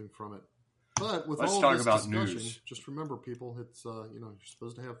get something from it. But with Let's all talk this about discussion, news. Just remember, people, it's you're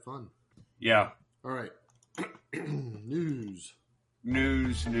supposed to have fun. Yeah. All right. News.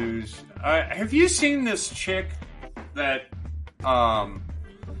 Have you seen this chick that? By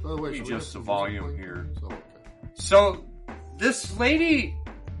the way, adjust the volume here. Oh, okay. So this lady,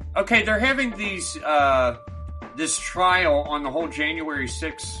 they're having this trial on the whole January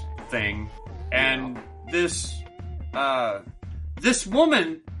 6th thing, and this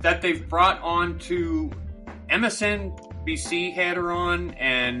woman that they've brought on to MSNBC had her on,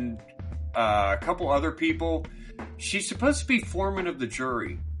 and a couple other people. She's supposed to be foreman of the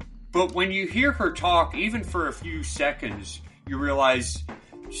jury, but when you hear her talk, even for a few seconds, you realize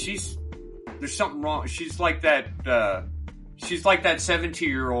there's something wrong. She's like that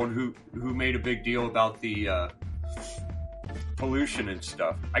 17-year-old who made a big deal about the pollution and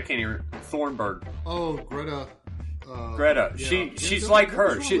stuff. I can't hear Thornburg. Oh, Greta. Greta. Yeah. She's like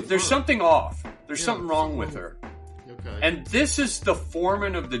her. There's her? something off. There's something wrong with her. Okay. And this is the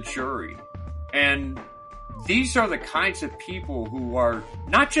foreman of the jury. And these are the kinds of people who are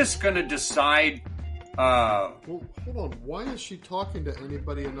not just going to decide. Well, hold on. Why is she talking to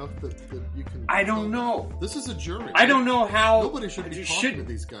anybody enough that you can? I don't know. This is a jury. I don't know how. Nobody should be talking to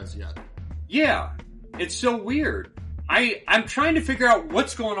these guys yet. Yeah, it's so weird. I'm trying to figure out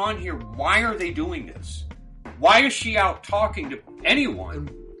what's going on here. Why are they doing this? Why is she out talking to anyone?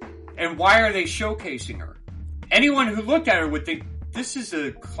 And why are they showcasing her? Anyone who looked at her would think this is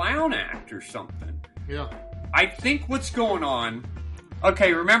a clown act or something. Yeah. I think what's going on.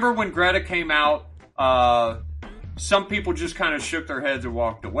 Okay, remember when Greta came out? Some people just kind of shook their heads and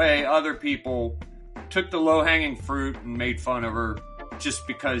walked away. Other people took the low-hanging fruit and made fun of her just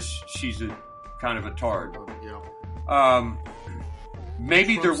because she's a kind of a tard. Yeah.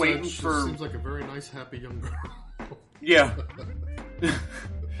 Maybe Trump they're waiting for. Seems like a very nice, happy young girl. Yeah.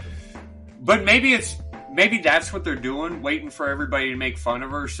 But maybe that's what they're doing, waiting for everybody to make fun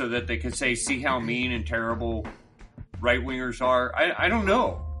of her so that they can say, "See how mean and terrible right-wingers are." I don't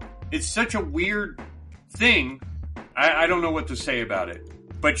know. It's such a weird thing. I don't know what to say about it.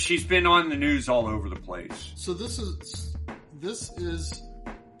 But she's been on the news all over the place. So this is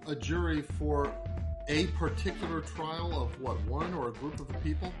a jury for a particular trial of what, one or a group of the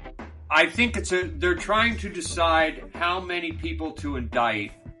people? I think they're trying to decide how many people to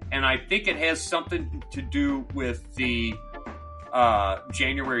indict, and I think it has something to do with the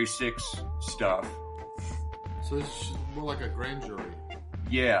January 6th stuff. So it's more like a grand jury.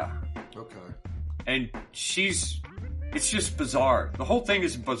 Yeah. Okay. And she's It's just bizarre. The whole thing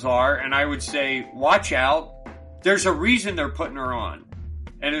is bizarre, and I would say, watch out. There's a reason they're putting her on.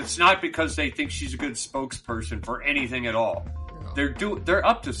 And it's not because they think she's a good spokesperson for anything at all. They're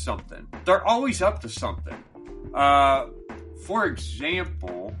up to something. They're always up to something. For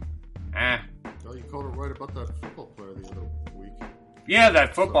example, Oh, you called it right about that football player the other week. Yeah,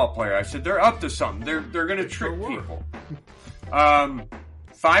 that football player. I said they're up to something. They're going to trick people.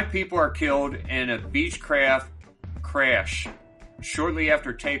 5 people are killed in a Beechcraft crash shortly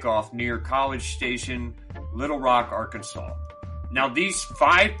after takeoff near College Station, Little Rock, Arkansas. Now, these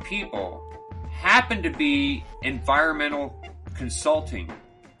 5 people happen to be environmental consulting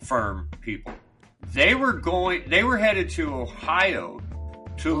firm people. They were headed to Ohio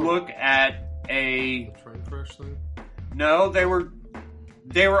to look at the train crash thing? No, they were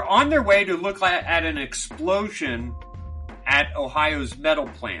on their way to look at an explosion at Ohio's metal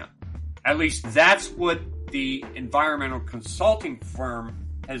plant. At least that's what the environmental consulting firm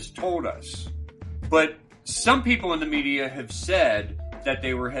has told us. But some people in the media have said that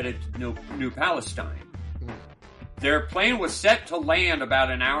they were headed to New Palestine. Their plane was set to land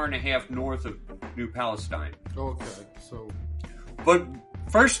about an hour and a half north of New Palestine. Okay, so... But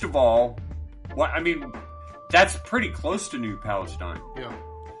first of all, that's pretty close to New Palestine. Yeah.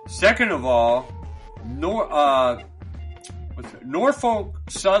 Second of all, Norfolk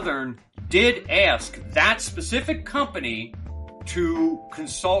Southern did ask that specific company to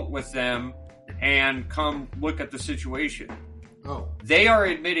consult with them and come look at the situation. Oh. They are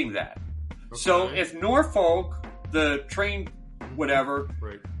admitting that. Okay. So if Norfolk, the train, whatever,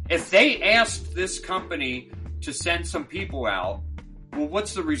 right. If they asked this company to send some people out, well,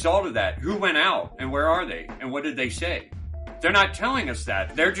 what's the result of that? Who went out and where are they? And what did they say? They're not telling us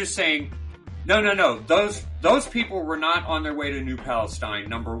that. They're just saying, no. Those people were not on their way to New Palestine,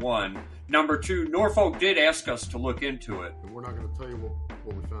 number one. Number two, Norfolk did ask us to look into it. And we're not going to tell you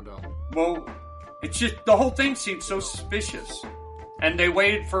what we found out. Well, it's just, the whole thing seems so suspicious. And they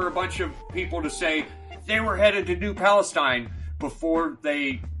waited for a bunch of people to say they were headed to New Palestine before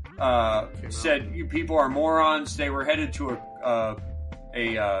they said, you people are morons. They were headed to a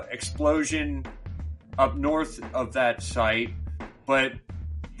explosion up north of that site. But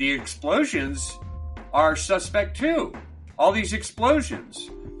the explosions are suspect too. All these explosions.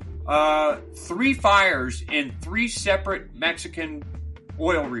 3 fires in 3 separate Mexican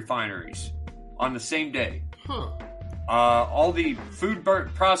oil refineries on the same day. Huh. All the food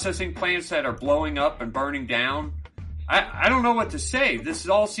processing plants that are blowing up and burning down. I don't know what to say. This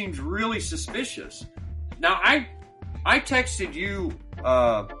all seems really suspicious. Now, I texted you,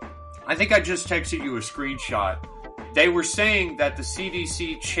 I think I just texted you a screenshot. They were saying that the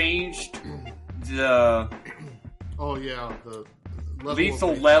CDC changed the... Oh, yeah, the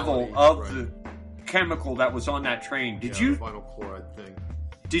lethal level of the chemical that was on that train. Did you? The vinyl chloride thing.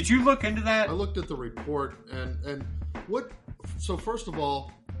 Did you look into that? I looked at the report and what? So first of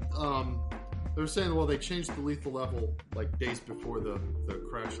all, they're saying, well, they changed the lethal level like days before the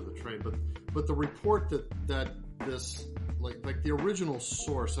crash of the train, but the report that this like the original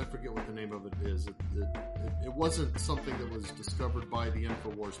source, I forget what the name of it is. It wasn't something that was discovered by the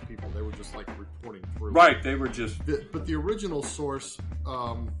InfoWars people. They were just like reporting through. Right, they were just. But the original source,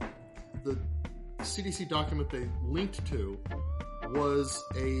 the CDC document they linked to, was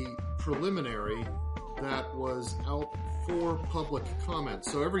a preliminary that was out for public comment.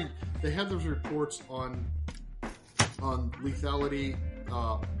 So they had those reports on lethality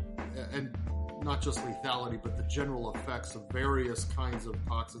and. Not just lethality, but the general effects of various kinds of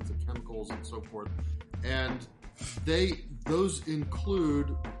toxins and chemicals and so forth. And those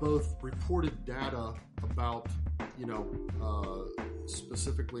include both reported data about,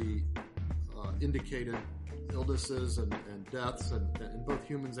 specifically indicated illnesses and deaths in both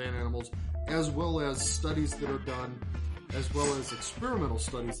humans and animals, as well as studies that are done, as well as experimental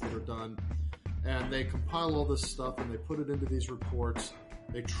studies that are done. And they compile all this stuff and they put it into these reports.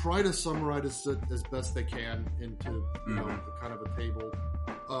 They try to summarize it as best they can into the kind of a table.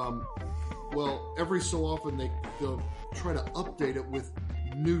 Well, every so often they'll try to update it with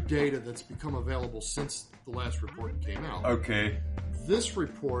new data that's become available since the last report came out. Okay. This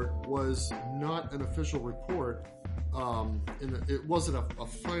report was not an official report. It wasn't a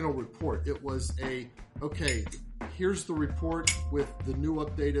final report. It was here's the report with the new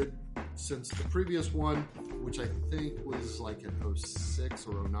updated since the previous one, which I think was like in 06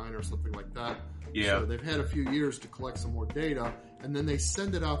 or 09 or something like that. Yeah. So they've had a few years to collect some more data, and then they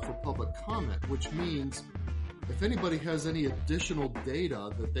send it out for public comment, which means if anybody has any additional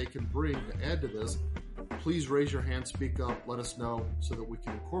data that they can bring to add to this, please raise your hand, speak up, let us know so that we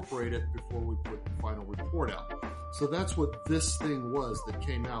can incorporate it before we put the final report out. So that's what this thing was that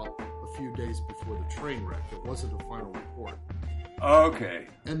came out a few days before the train wreck. It wasn't a final report. Okay.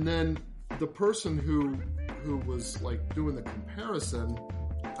 And then the person who was like doing the comparison,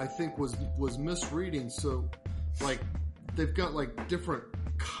 I think was misreading. So like they've got like different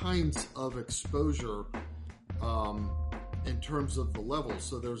kinds of exposure in terms of the levels.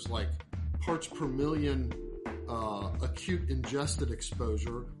 So there's like parts per million acute ingested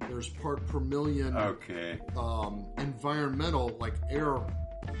exposure. There's part per million environmental, like air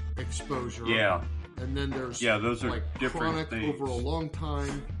exposure. Yeah. And then there's those are like different chronic things. over a long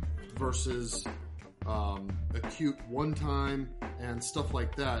time versus acute one time and stuff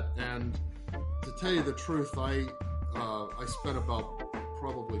like that. And to tell you the truth, I spent about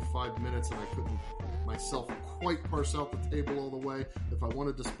probably 5 minutes and I couldn't myself quite parse out the table all the way. If I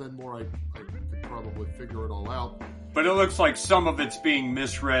wanted to spend more, I could probably figure it all out. But it looks like some of it's being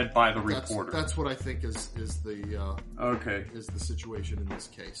misread by the reporter. That's what I think is the situation in this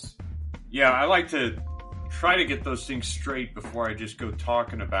case. Yeah, I like to try to get those things straight before I just go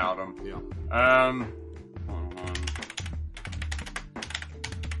talking about them. Yeah. Hold on.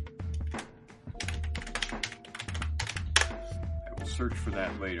 I will search for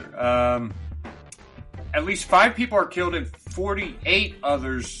that later. At least 5 people are killed and 48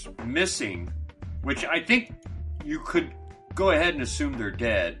 others missing, which I think you could go ahead and assume they're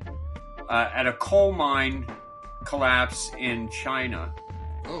dead, at a coal mine collapse in China.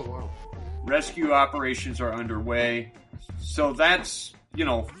 Oh, wow. Rescue operations are underway. So that's,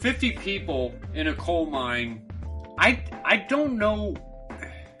 50 people in a coal mine. I don't know.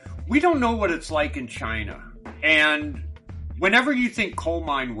 We don't know what it's like in China. And whenever you think coal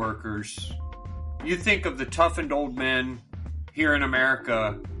mine workers, you think of the toughened old men here in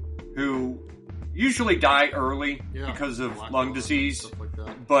America who usually die early because of lung disease. Stuff like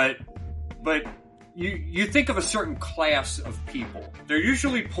that. But you think of a certain class of people. They're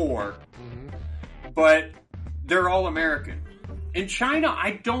usually poor, but they're all American. In China,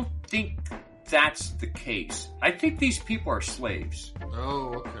 I don't think that's the case. I think these people are slaves.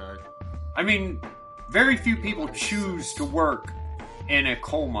 Oh, okay. I mean, very few people choose to work in a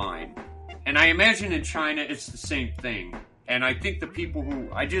coal mine. And I imagine in China it's the same thing. And I think the people who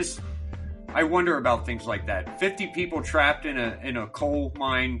I wonder about things like that. 50 people trapped in a coal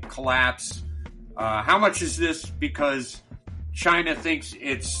mine collapse. How much is this because China thinks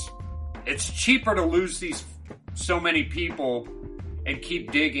it's cheaper to lose so many people and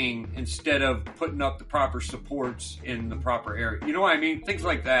keep digging instead of putting up the proper supports in the proper area. You know what I mean? Things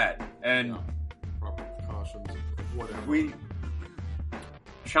like that. And proper precautions, whatever.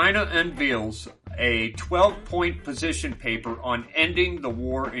 China unveils a 12-point position paper on ending the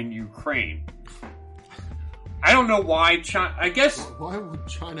war in Ukraine. I don't know why China... I guess... Why would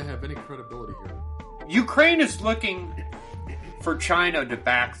China have any credibility here? Ukraine is looking for China to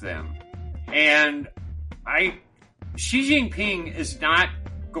back them. And Xi Jinping is not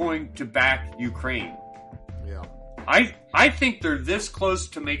going to back Ukraine. Yeah. I think they're this close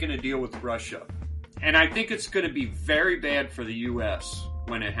to making a deal with Russia. And I think it's going to be very bad for the U.S.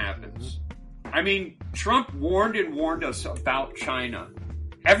 when it happens. I mean, Trump warned us about China.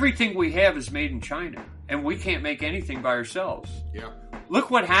 Everything we have is made in China, and we can't make anything by ourselves. Yeah. Look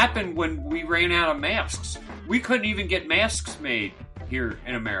what happened when we ran out of masks. We couldn't even get masks made here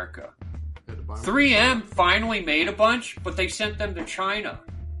in America. 3M finally made a bunch, but they sent them to China.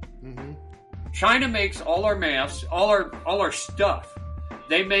 China makes all our masks, all our stuff.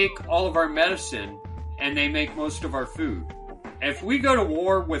 They make all of our medicine, and they make most of our food. If we go to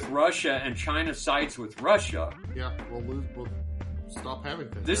war with Russia and China sides with Russia, we'll stop having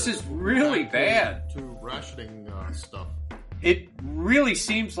things. This is really bad. To rationing stuff. It really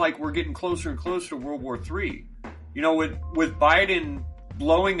seems like we're getting closer and closer to World War III. With Biden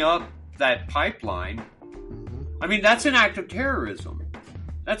blowing up that pipeline, I mean, that's an act of terrorism.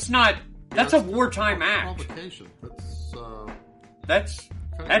 That's a wartime act. Provocation. That's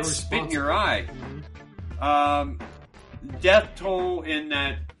spit in your eye. Death toll in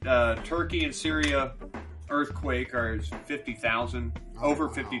that Turkey and Syria earthquake is 50,000. Over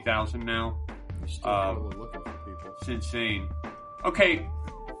 50,000 now. Still looking for people. It's insane. Okay,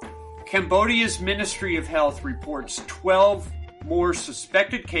 Cambodia's Ministry of Health reports 12 more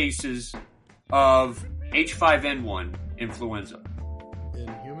suspected cases of H5N1 influenza.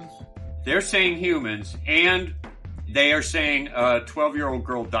 In humans? They're saying humans, and they are saying a 12-year-old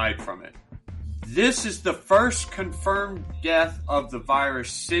girl died from it. This is the first confirmed death of the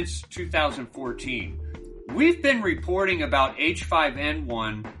virus since 2014. We've been reporting about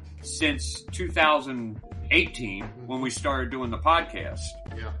H5N1 since 2000, 18 when we started doing the podcast.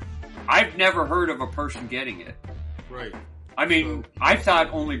 Yeah. I've never heard of a person getting it. Right. I mean, I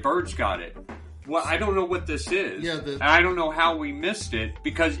thought only birds got it. Well, I don't know what this is. Yeah, and I don't know how we missed it,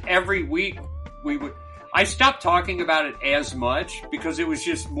 because every week we would... I stopped talking about it as much because it was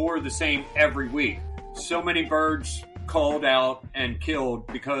just more of the same every week. So many birds called out and killed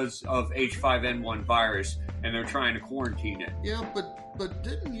because of H5N1 virus, and they're trying to quarantine it. Yeah, but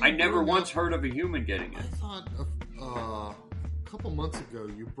didn't you... I never once heard of a human getting I it. thought a couple months ago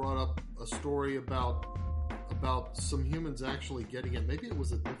you brought up a story about some humans actually getting it. Maybe it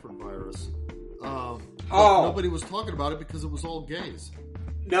was a different virus. Nobody was talking about it because it was all gays.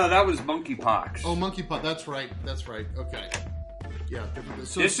 No, that was monkeypox. Oh, monkeypox. That's right. Okay. Yeah.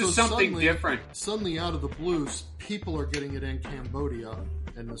 This is something different. Suddenly, out of the blues, people are getting it in Cambodia,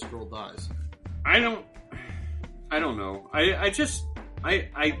 and this girl dies. I don't know. I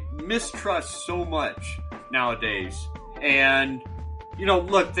mistrust so much nowadays. And,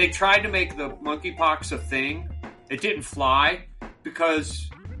 look, they tried to make the monkeypox a thing. It didn't fly because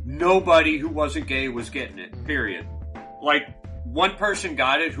nobody who wasn't gay was getting it, period. Like, one person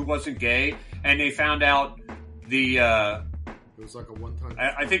got it who wasn't gay, and they found out it was like a one-time...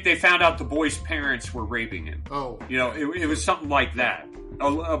 I think they found out the boy's parents were raping him. Oh. It was something like that.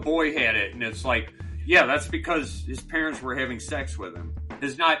 A boy had it, and it's like, yeah, that's because his parents were having sex with him.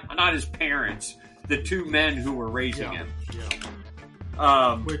 It's not his parents, the two men who were raising him. Yeah.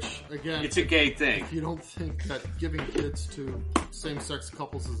 Which, again... It's a gay thing. If you don't think that giving kids to same-sex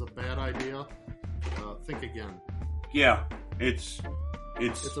couples is a bad idea, think again. Yeah. It's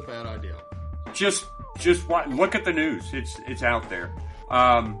a bad idea. Just look at the news. It's out there.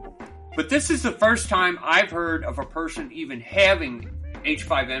 But this is the first time I've heard of a person even having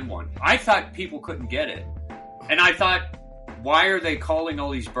H5N1. I thought people couldn't get it. And I thought, why are they calling all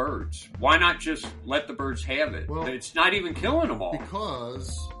these birds? Why not just let the birds have it? Well, it's not even killing them all.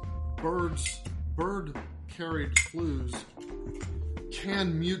 Because bird-carried flus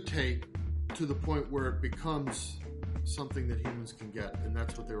can mutate to the point where it becomes something that humans can get, and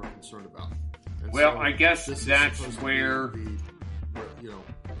that's what they were concerned about. And well, so I guess that's where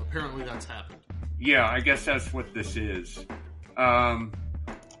apparently that's happened. Yeah, I guess that's what this is. I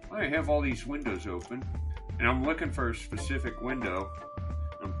have all these windows open, and I'm looking for a specific window.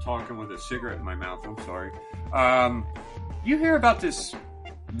 I'm talking with a cigarette in my mouth. I'm sorry. You hear about this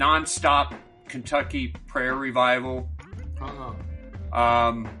nonstop Kentucky prayer revival?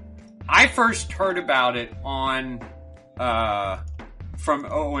 I first heard about it from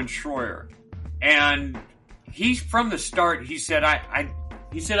Owen Schroyer, and from the start he said I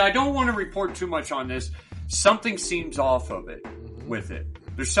don't want to report too much on this. Something seems off of it with it.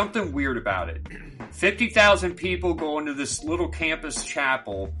 There's something weird about it. 50,000 people go into this little campus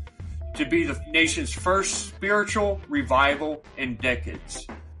chapel to be the nation's first spiritual revival in decades.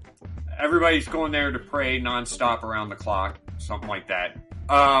 Everybody's going there to pray nonstop around the clock, something like that.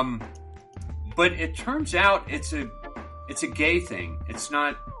 But it turns out it's a gay thing. It's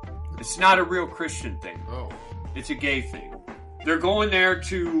not a real Christian thing. Oh. It's a gay thing. They're going there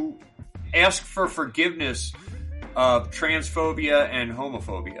to ask for forgiveness of transphobia and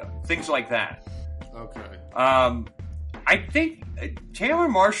homophobia. Things like that. Okay. I think Taylor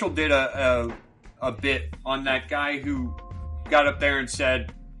Marshall did a bit on that guy who got up there and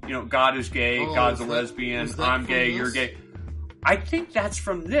said, God is gay, God's a lesbian, I'm gay, you're gay. I think that's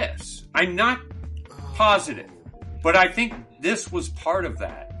from this. I'm not positive, but I think this was part of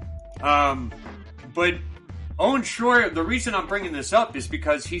that. But Owen Schroyer, the reason I'm bringing this up is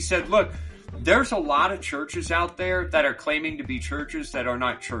because he said, look, there's a lot of churches out there that are claiming to be churches that are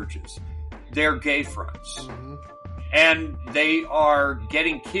not churches. They're gay fronts. Mm-hmm. And they are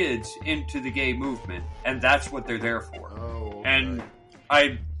getting kids into the gay movement, and that's what they're there for. Oh, okay. And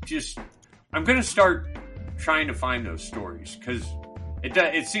I'm going to start trying to find those stories, because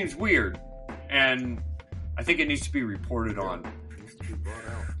it seems weird, and I think it needs to be reported on. It needs to be brought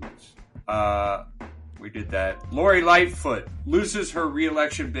out. We did that. Lori Lightfoot loses her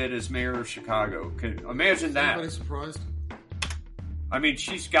re-election bid as mayor of Chicago. Can imagine that? Anybody surprised? I mean,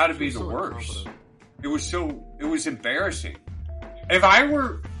 she's got to be the worst. It was embarrassing. If I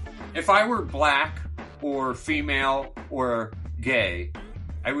were black or female or gay,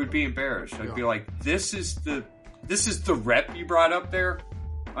 I would be embarrassed. I'd be like, this is the rep you brought up there?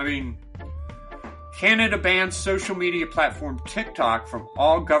 I mean, Canada bans social media platform TikTok from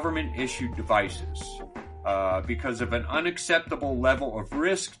all government-issued devices because of an unacceptable level of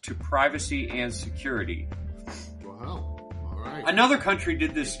risk to privacy and security. Wow. All right. Another country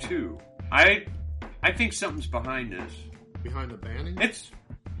did this too. I think something's behind this. Behind the banning?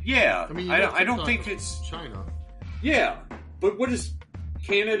 Yeah, I mean, I don't think it's China. Yeah, but what does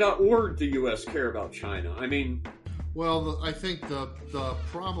Canada or the U.S. care about China? I mean, well, I think the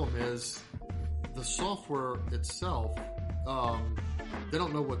problem is the software itself. They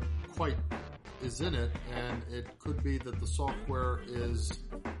don't know what quite is in it, and it could be that the software is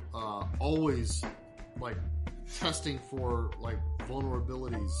always like testing for like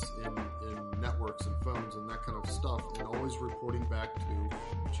vulnerabilities in networks and phones and that kind of stuff, and always reporting back to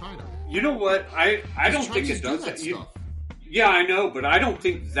China. You know what? I don't think it does that. Yeah, I know, but I don't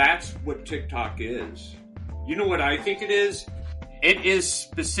think that's what TikTok is. You know what I think it is? It is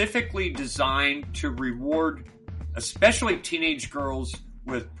specifically designed to reward, especially teenage girls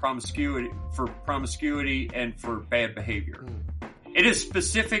with promiscuity and for bad behavior. It is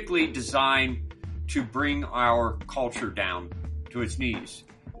specifically designed to bring our culture down to its knees.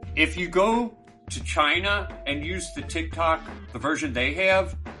 If you go to China and use the TikTok, the version they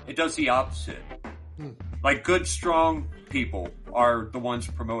have, it does the opposite. Like good, strong people are the ones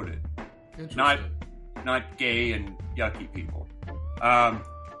promoted, not gay and yucky people. I've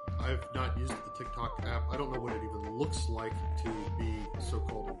not used the TikTok app. I don't know what it even looks like to be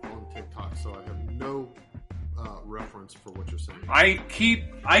so-called on TikTok, so I have no reference for what you're saying. I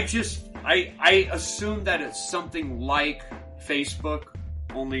assume that it's something like Facebook,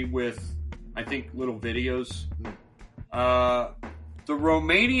 only with, I think, little videos. The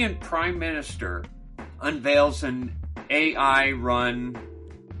Romanian Prime Minister unveils an AI-run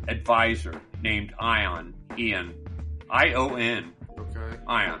advisor named Ion, I-O-N, okay.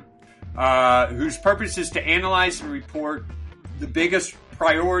 Ion, whose purpose is to analyze and report the biggest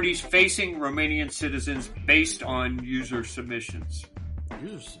priorities facing Romanian citizens based on user submissions.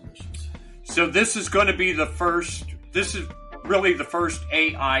 So this is going to be this is really the first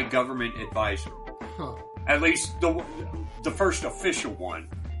AI government advisor. Huh. At least the first official one.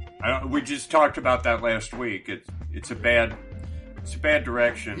 We just talked about that last week. It's a bad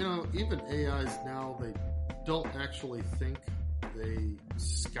direction. You know, even AIs now, they don't actually think. They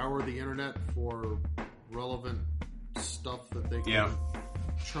scour the internet for relevant stuff that they can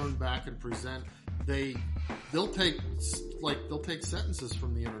churn back and present. They'll take sentences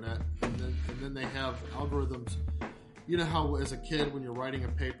from the internet, and then they have algorithms. You know how as a kid when you're writing a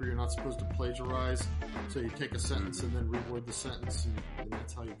paper you're not supposed to plagiarize, so you take a sentence and then reword the sentence, and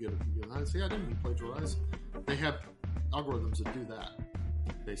that's how you get it. I say I didn't plagiarize. They have algorithms that do that.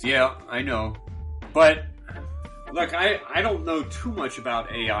 Basically. Yeah, I know, but look, I don't know too much about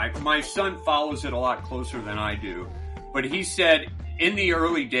AI. My son follows it a lot closer than I do, but he said in the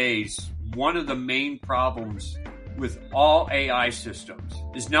early days one of the main problems with all AI systems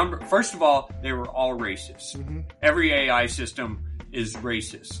is first of all, they were all racist. Mm-hmm. Every AI system is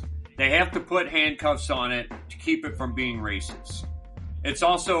racist. They have to put handcuffs on it to keep it from being racist. It's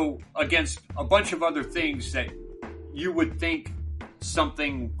also against a bunch of other things that you would think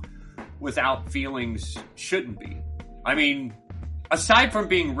something without feelings shouldn't be. I mean, aside from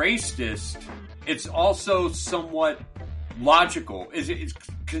being racist, it's also somewhat logical. It's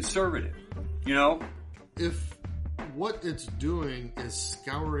conservative, you know? If what it's doing is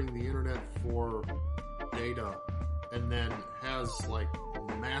scouring the internet for data and then has like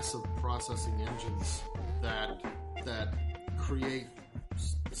massive processing engines that create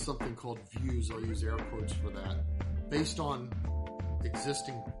something called views, I'll use air quotes for that, based on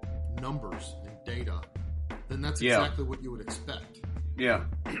existing numbers and data, then that's exactly what you would expect. Yeah.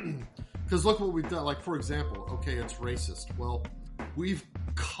 Because look what we've done. Like, for example, okay, it's racist. Well, we've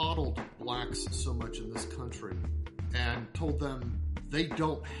coddled blacks so much in this country and told them they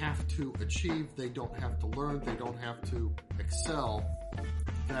don't have to achieve, they don't have to learn, they don't have to excel,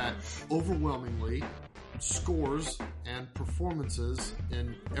 that overwhelmingly scores and performances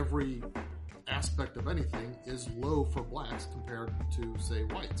in every aspect of anything is low for blacks compared to, say,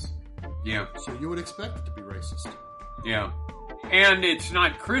 whites. Yeah. So you would expect it to be racist. Yeah. And it's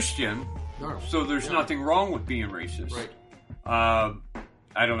not Christian, no. So there's nothing wrong with being racist. Right.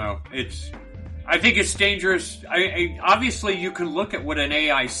 I don't know. I think it's dangerous. Obviously, you can look at what an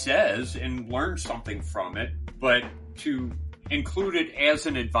AI says and learn something from it, but to include it as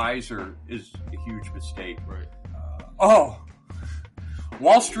an advisor is a huge mistake. Right.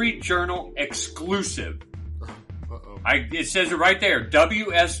 Wall Street Journal exclusive. Uh-oh. It says it right there.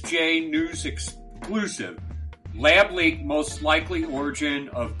 WSJ News exclusive. Lab leak, most likely origin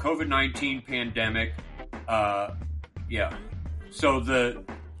of COVID-19 pandemic. Yeah. So the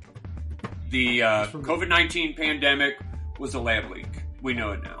COVID-19 pandemic was a lab leak. We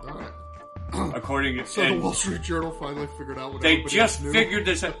know it now. All right. According to the Wall Street Journal finally figured out what they just figured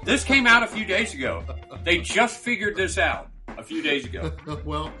this out. This came out a few days ago. They just figured this out. a few days ago.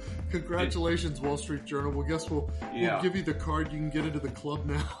 Well, congratulations, Wall Street Journal. Well, guess we'll give you the card. You can get into the club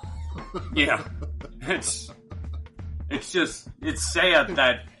now. Yeah. It's sad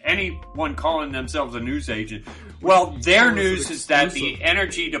that anyone calling themselves a news agent. Well, their news is that the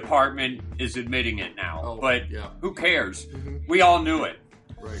Energy Department is admitting it now. But who cares? Mm-hmm. We all knew it.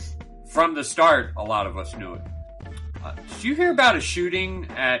 Right. From the start, a lot of us knew it. Did you hear about a shooting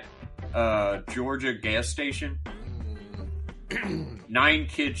at Georgia gas station? 9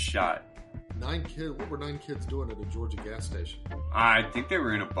 kids shot. 9 kids? What were 9 kids doing at a Georgia gas station? I think they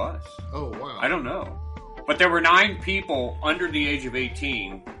were in a bus. Oh, wow. I don't know. But there were 9 people under the age of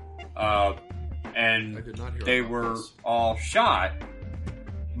 18, and they were all shot.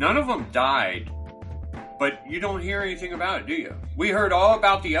 None of them died, but you don't hear anything about it, do you? We heard all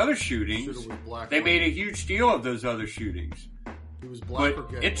about the other shootings. They made a huge deal of those other shootings. He was black or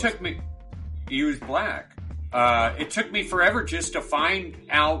gay? He was black. It took me forever just to find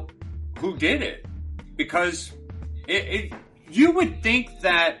out who did it, because you would think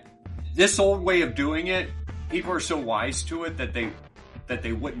that this old way of doing it, people are so wise to it that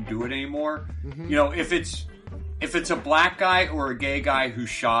they wouldn't do it anymore. Mm-hmm. You know, if it's a black guy or a gay guy who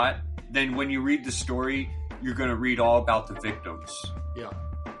shot, then when you read the story, you're going to read all about the victims. Yeah.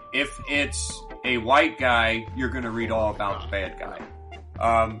 If it's a white guy, you're going to read all about the bad guy.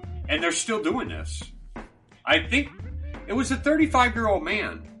 And they're still doing this. I think it was a 35-year-old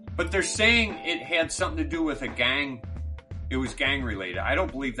man, but they're saying it had something to do with a gang. It was gang related. I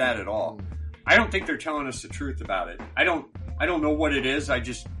don't believe that at all. I don't think they're telling us the truth about it. I don't know what it is.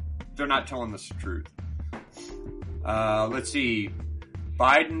 They're not telling us the truth. Let's see.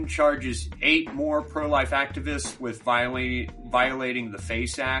 Biden charges 8 more pro-life activists with violating the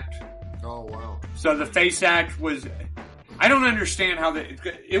FACE Act. Oh, wow. So the FACE Act was... I don't understand how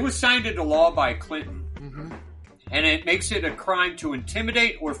it was signed into law by Clinton. Mm-hmm. And it makes it a crime to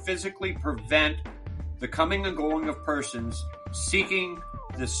intimidate or physically prevent the coming and going of persons seeking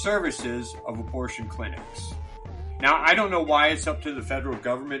the services of abortion clinics. Now, I don't know why it's up to the federal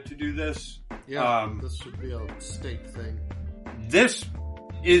government to do this. Yeah, this should be a state thing. This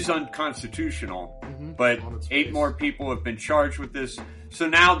is unconstitutional, but 8 more people have been charged with this. So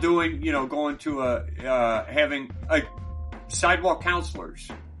now going to having sidewalk counselors.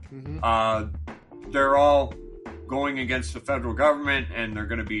 Mm-hmm. They're all going against the federal government, and they're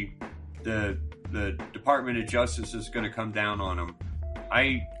going to be the Department of Justice is going to come down on them.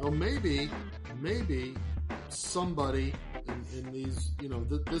 Well, maybe somebody in these,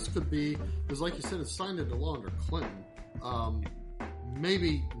 this could be, because like you said, it's signed into law under Clinton.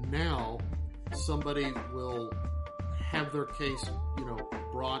 Maybe now somebody will have their case,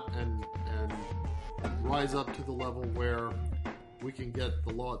 brought and rise up to the level where we can get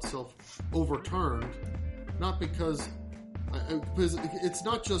the law itself overturned. Not because it's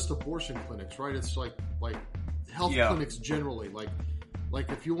not just abortion clinics, right? It's like health clinics generally. Like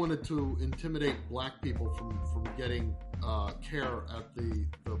if you wanted to intimidate black people from getting care at the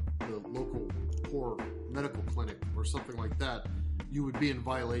local poor medical clinic or something like that, you would be in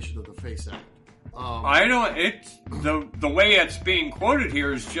violation of the FACE Act. I don't. It's the way it's being quoted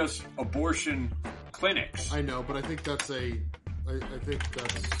here is just abortion clinics. I know, but I think that's I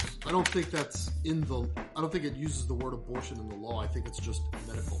don't think that's in the. I don't think it uses the word abortion in the law. I think it's just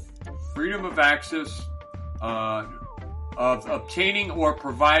medical. Freedom of access of obtaining or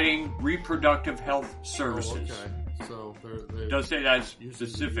providing reproductive health services. Oh, okay. So it does say that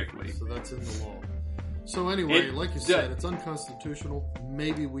specifically. So that's in the law. So anyway, like you said, it's unconstitutional.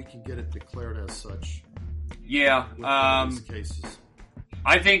 Maybe we can get it declared as such. Yeah. With these cases.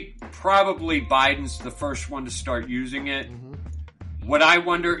 I think probably Biden's the first one to start using it. Mm-hmm. What I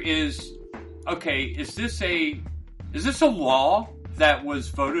wonder is, okay, is this a law that was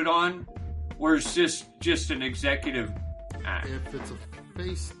voted on, or is this just an executive act? If it's a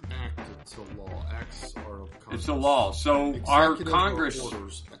FACE Act, it's a law. Acts are of Congress. It's a law. So our Congress...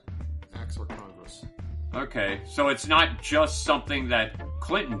 orders, acts are Congress. Okay, so it's not just something that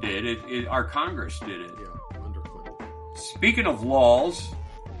Clinton did. Our Congress did it. Yeah, under Clinton. Speaking of laws,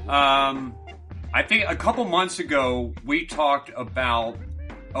 I think a couple months ago we talked about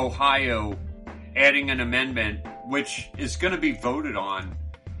Ohio adding an amendment which is going to be voted on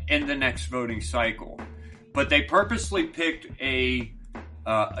in the next voting cycle. But they purposely picked a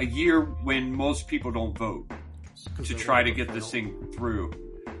year when most people don't vote to try to get this thing through.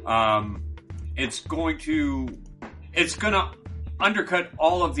 It's going to undercut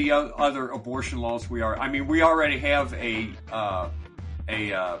all of the other abortion laws we already have a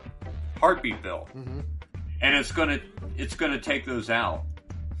heartbeat bill, mm-hmm. and it's going to take those out.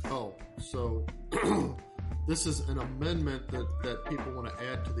 Oh, so this is an amendment that people want to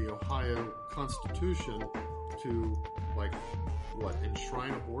add to the Ohio Constitution to, like, what,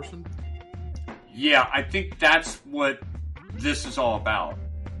 enshrine abortion? Yeah, I think that's what this is all about.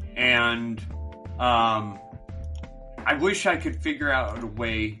 And I wish I could figure out a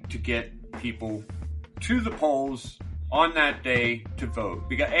way to get people to the polls on that day to vote.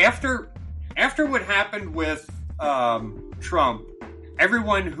 Because after what happened with Trump,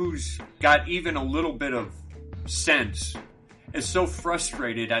 everyone who's got even a little bit of sense is so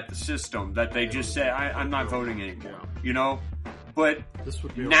frustrated at the system that they just say, I'm not voting anymore. You know? But this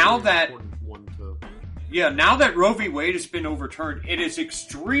would be now really that important one to... Yeah, now that Roe v. Wade has been overturned, it is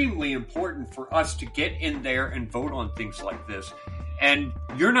extremely important for us to get in there and vote on things like this. And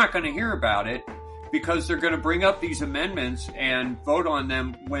you're not going to hear about it because they're going to bring up these amendments and vote on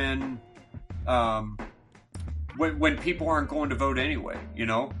them when people aren't going to vote anyway, you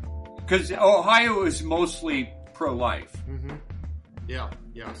know? Because Ohio is mostly pro-life. Mm-hmm. Yeah.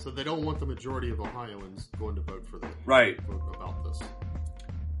 So they don't want the majority of Ohioans going to vote for that. Right. Vote about this.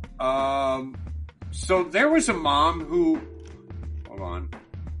 So there was a mom who, hold on,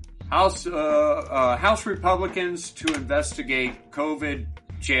 House Republicans to investigate COVID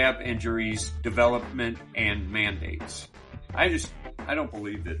jab injuries, development, and mandates. I don't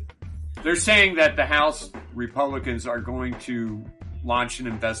believe it. They're saying that the House Republicans are going to launch an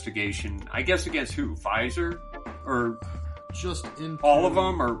investigation, I guess against who? Pfizer? Or just into, all of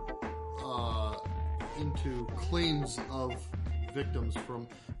them? Or into claims of victims from...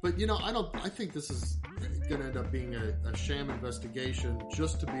 But, you know, I think this is going to end up being a sham investigation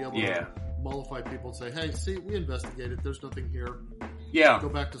just to be able to mollify people and say, hey, see, we investigated. There's nothing here. Yeah. Go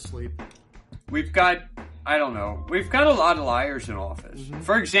back to sleep. We've got a lot of liars in office. Mm-hmm.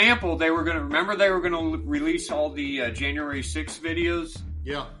 For example, they were going to release all the January 6th videos.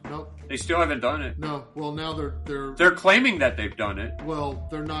 Yeah. No. They still haven't done it. No. Well, now they're claiming that they've done it. Well,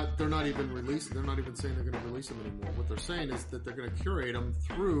 they're not even releasing. They're not even saying they're going to release them anymore. What they're saying is that they're going to curate them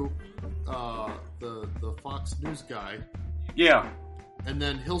through the Fox News guy. Yeah. And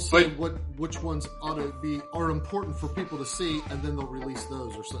then he'll say which ones are important for people to see, and then they'll release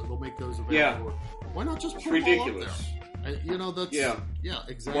those, or so they'll make those available. Yeah. Why not just put them all up there? And, you know, that's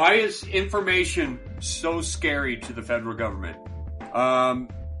exactly. Why is information so scary to the federal government?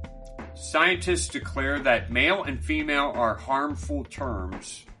 Scientists declare that male and female are harmful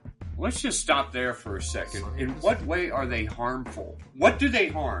terms. Let's just stop there for a second. In what way are they harmful? What do they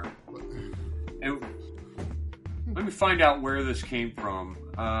harm? And let me find out where this came from.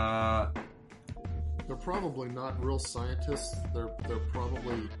 They're probably not real scientists. They're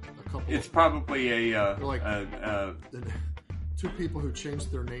probably a couple. It's probably two people who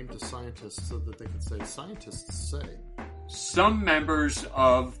changed their name to scientists so that they could say scientists say. Some members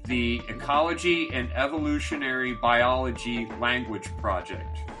of the Ecology and Evolutionary Biology Language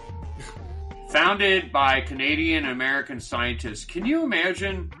Project, founded by Canadian American scientists. Can you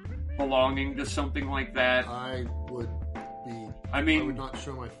imagine belonging to something like that? I would not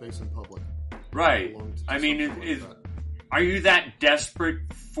show my face in public. Right. I mean, are you that desperate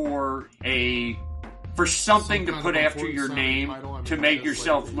for something to put after your name to make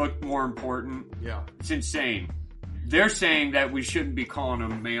yourself look more important? Yeah. It's insane. They're saying that we shouldn't be calling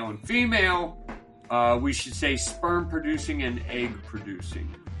them male and female. We should say sperm producing and egg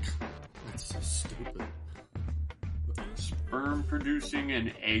producing. That's so stupid. Sperm producing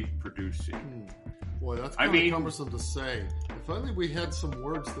and egg producing. Boy, that's kind of cumbersome to say. If only we had some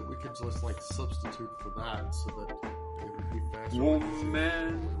words that we could just substitute for that, so that it would be faster. Woman,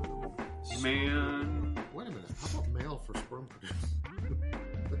 man. Wait a minute. How about male for sperm producing?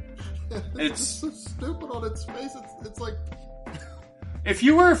 It's so stupid on its face. It's like, if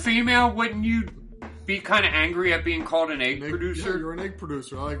you were a female, wouldn't you be kind of angry at being called an egg producer? Yeah, you're an egg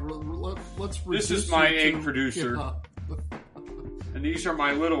producer. Let's reduce. This is my egg producer, and these are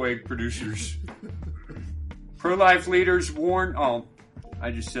my little egg producers. Pro-life leaders warn. Oh,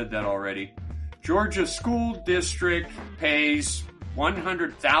 I just said that already. Georgia school district pays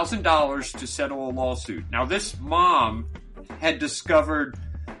 $100,000 to settle a lawsuit. Now, this mom had discovered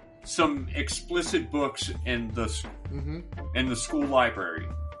some explicit books in the school library,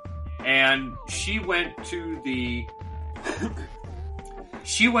 and she went to the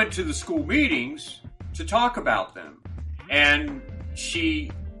school meetings to talk about them, and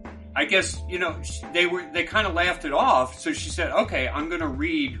I guess, they kind of laughed it off, so she said, okay, I'm going to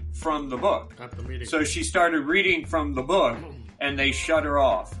read from the book. At the meeting. So she started reading from the book, and they shut her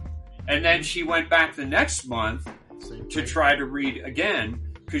off. And then she went back the next month to try to read again,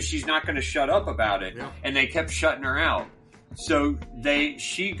 because she's not going to shut up about it. Yeah. And they kept shutting her out. So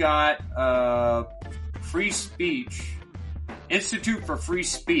she got free speech, Institute for Free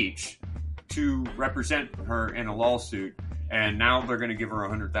Speech, to represent her in a lawsuit, and now they're going to give her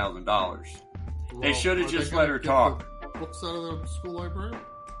 $100,000. Well, They should have are just they let gonna her get talk. the books out of the school library?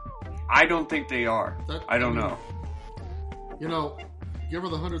 I don't think they are. I don't know. You know, give her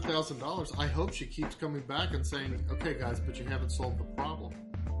the $100,000. I hope she keeps coming back and saying, "Okay, guys, but you haven't solved the problem."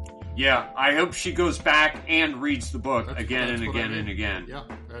 Yeah, I hope she goes back and reads the book again and what I again mean. and again. Yeah,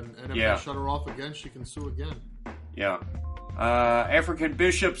 and if Yeah. they shut her off again, she can sue again. Yeah. African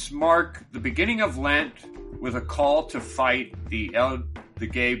bishops mark the beginning of Lent with a call to fight the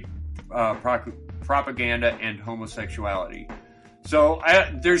gay propaganda and homosexuality. So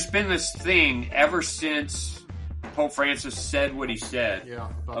there's been this thing ever since Pope Francis said what he said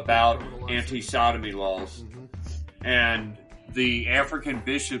about anti-sodomy laws, and the African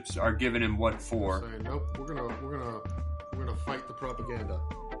bishops are giving him what for? Saying, nope, we're gonna fight the propaganda.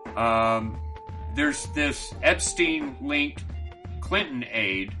 There's this Epstein-linked Clinton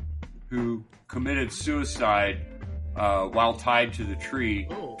aide who committed suicide while tied to the tree.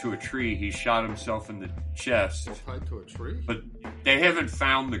 Oh. To a tree, he shot himself in the chest. Tied to a tree? But they haven't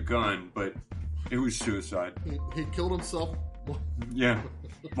found the gun, but it was suicide. He killed himself. Yeah,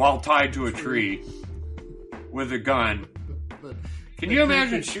 while tied to a tree with a gun. But can you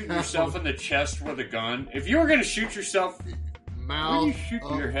imagine shooting yourself in the chest with a gun? If you were going to shoot yourself, mouth, would you shoot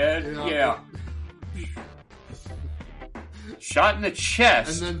in your head? Yeah. Shot in the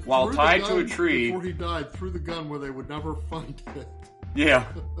chest and then while tied to a tree. Before he died, threw the gun where they would never find it. Yeah.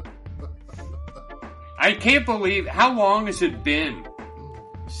 I can't believe, how long has it been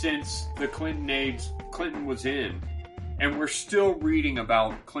since the Clinton was in? And we're still reading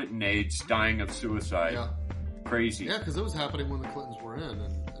about Clinton aides dying of suicide. Yeah. Crazy. Yeah, because it was happening when the Clintons were in.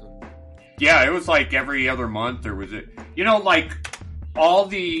 And yeah, it was like every other month there was like all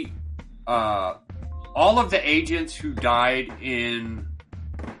of the agents who died in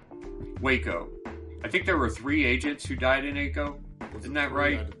Waco. I think there were 3 agents who died in Waco. Isn't that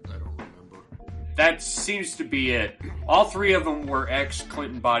right? I don't remember. That seems to be it. All 3 of them were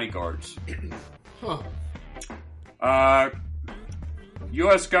ex-Clinton bodyguards. Huh.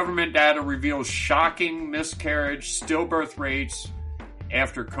 U.S. government data reveals shocking miscarriage, stillbirth rates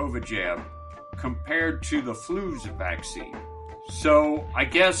after COVID jab compared to the flu vaccine. So I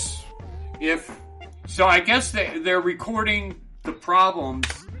guess they're recording the problems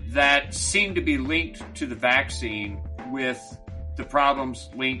that seem to be linked to the vaccine with the problems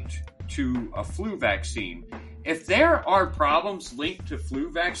linked to a flu vaccine. If there are problems linked to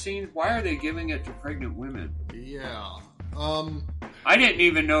flu vaccine, why are they giving it to pregnant women? Yeah. I didn't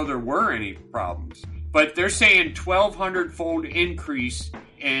even know there were any problems. But they're saying 1,200-fold increase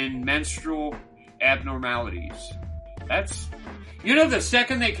in menstrual abnormalities. That's... the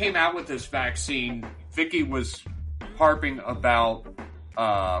second they came out with this vaccine, Vicky was harping about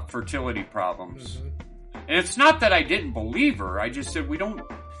fertility problems. Mm-hmm. And it's not that I didn't believe her. I just said,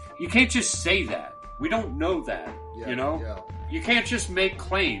 you can't just say that. We don't know that, Yeah. You can't just make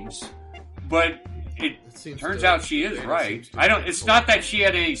claims. But it turns out she is right. It's not that she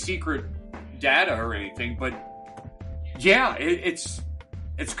had any secret data or anything, but yeah, it's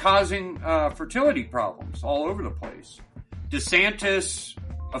causing fertility problems all over the place. DeSantis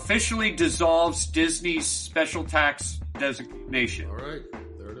officially dissolves Disney's special tax designation. All right,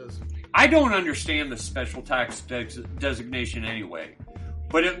 there it is. I don't understand the special tax designation anyway,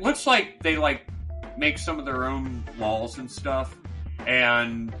 but it looks like they make some of their own laws and stuff,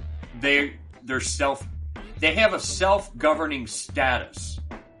 and they have a self-governing status.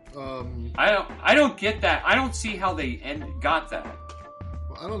 I don't get that. I don't see how they got that.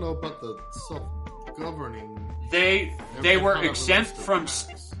 Well, I don't know about the self-governing. They were exempt from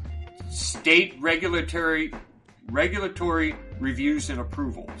state regulatory reviews and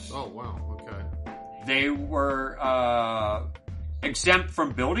approvals. Oh wow, okay. They were exempt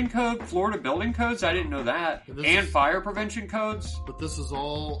from building code, Florida building codes. I didn't know that, and fire prevention codes. But this is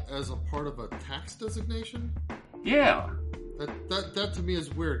all as a part of a tax designation. Yeah. That to me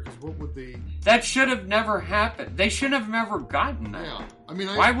is weird, because what would that should have never happened. They should have never gotten that. Yeah, I mean,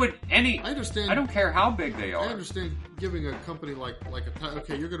 why would any? I understand. I don't care how big they are. I understand giving a company like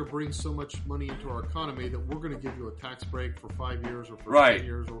okay, you're going to bring so much money into our economy that we're going to give you a tax break for 5 years or for 10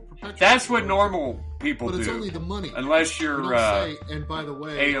 years or perpetually. That's what normal people do. But it's only the money, unless you're and by the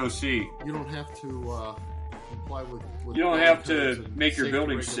way, AOC. You don't have to comply with you don't have to make your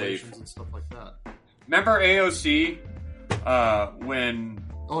buildings safe and stuff like that. Remember AOC when?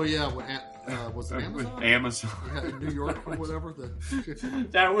 Oh yeah, when was it Amazon? Amazon. Yeah, in New York or whatever.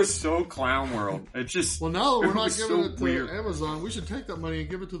 That was so clown world. It just well, now we're not was giving so it to weird. Amazon. We should take that money and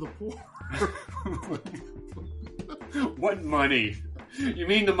give it to the poor. What money? You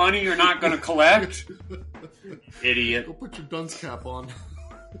mean the money you're not going to collect? Idiot. Go put your dunce cap on.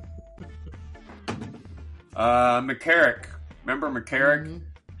 McCarrick. Remember McCarrick? Mm-hmm.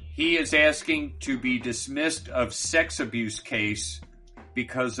 He is asking to be dismissed of sex abuse case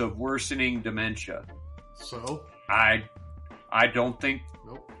because of worsening dementia. So? I don't think.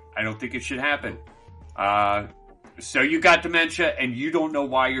 Nope. I don't think it should happen. So you got dementia and you don't know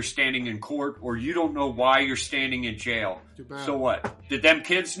why you're standing in court, or you don't know why you're standing in jail. Too bad. So what? Did them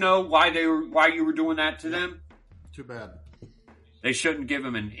kids know why you were doing that to them? Too bad. They shouldn't give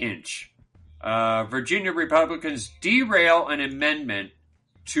them an inch. Virginia Republicans derail an amendment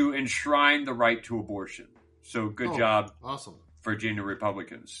to enshrine the right to abortion. So good job, awesome, Virginia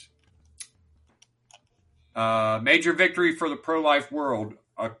Republicans. Major victory for the pro-life world.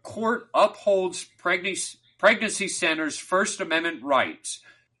 A court upholds pregnancy centers' First Amendment rights.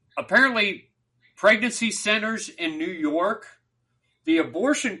 Apparently, pregnancy centers in New York, the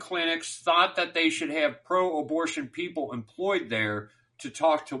abortion clinics thought that they should have pro-abortion people employed there to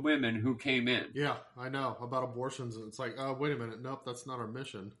talk to women who came in. Yeah, I know about abortions. It's like, wait a minute, nope, that's not our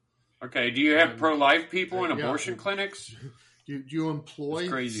mission. Okay, do you have pro-life people in abortion clinics? Do you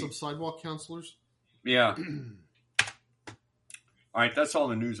employ some sidewalk counselors? Yeah. All right, that's all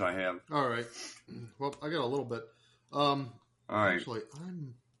the news I have. All right. Well, I got a little bit. All right. Actually,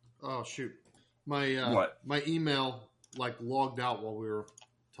 oh shoot, my what? My email logged out while we were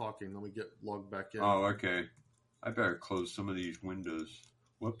talking. Let me get logged back in. Oh, okay. I better close some of these windows.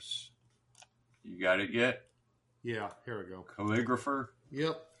 Whoops. You got it yet? Yeah, here we go. Calligrapher?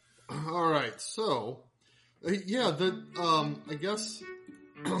 Yep. All right. So, I guess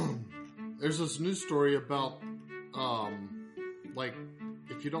there's this news story about,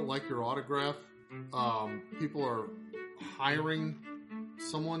 if you don't like your autograph, people are hiring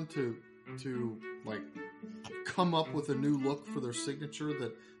someone to come up with a new look for their signature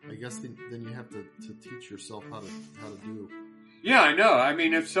that I guess then you have to teach yourself how to do. Yeah, I know. I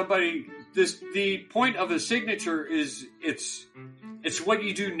mean, if somebody, the point of a signature is it's what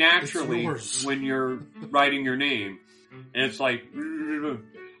you do naturally when you're writing your name. And it's like,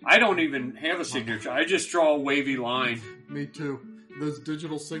 I don't even have a signature. I just draw a wavy line. Me too. Those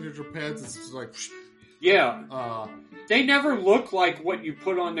digital signature pads, it's just like... Yeah. They never look like what you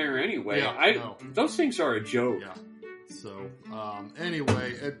put on there anyway. Yeah, Those things are a joke. Yeah. So,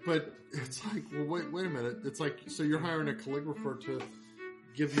 anyway, but it's like, well, wait a minute. It's like, so you're hiring a calligrapher to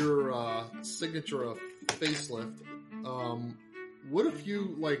give your signature a facelift. What if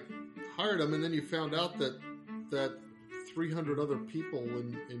you, hired them and then you found out that 300 other people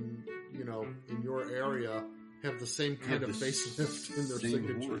in your area have the same kind of facelift in their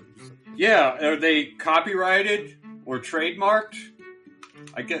signature? Yeah, are they copyrighted or trademarked?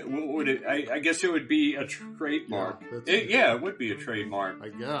 I guess it would be a trademark. Yeah, it would be a trademark. I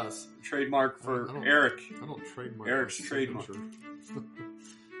guess. Trademark for Eric. I don't trademark. Eric's trademark.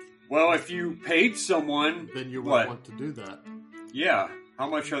 Well, if you paid someone, then you would want to do that. Yeah. How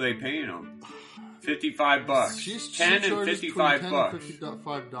much are they paying them? $55. 10 and $55.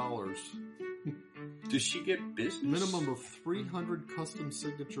 $55. Does she get business? Minimum of 300 custom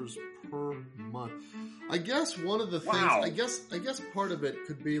signatures per month. I guess one of the things, I guess part of it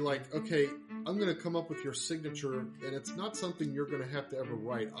could be okay, I'm going to come up with your signature, and it's not something you're going to have to ever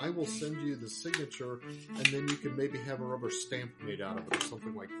write. I will send you the signature, and then you can maybe have a rubber stamp made out of it or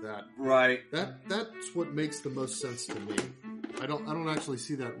something like that. Right. That's what makes the most sense to me. I don't actually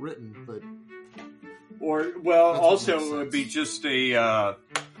see that written, but also it would be just a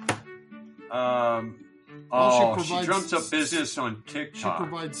she drums up business on TikTok. She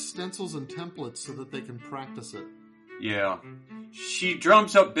provides stencils and templates so that they can practice it. Yeah. She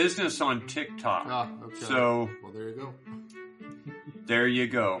drums up business on TikTok. Okay. So, well, there you go. There you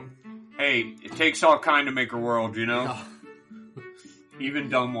go. Hey, it takes all kind to make a world, Yeah. Even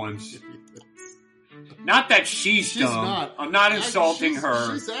dumb ones. Not that she's dumb. Not. I'm not insulting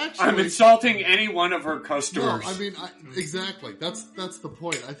her. She's actually, I'm insulting any one of her customers. No, I mean, exactly. That's the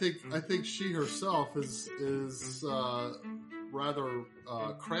point. I think she herself is rather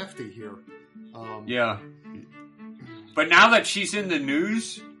crafty here. Yeah. But now that she's in the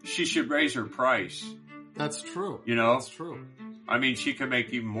news, she should raise her price. That's true. That's true. I mean, she could make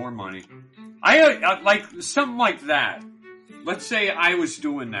even more money. I like something like that. Let's say I was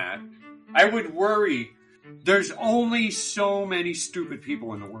doing that. I would worry. There's only so many stupid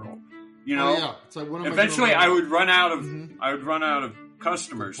people in the world. Oh, yeah. It's like, what am eventually, I would run out of. Mm-hmm. I would run out of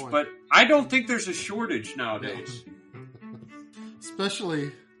customers. Good point. But I don't think there's a shortage nowadays.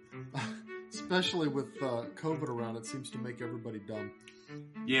 especially with COVID around, it seems to make everybody dumb.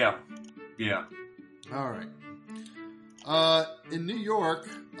 Yeah. All right. In New York,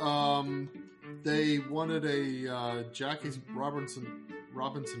 they wanted a Jackie Robinson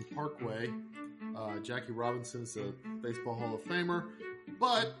Parkway. Jackie Robinson is a Baseball Hall of Famer,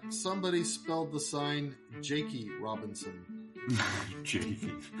 but somebody spelled the sign Jakey Robinson.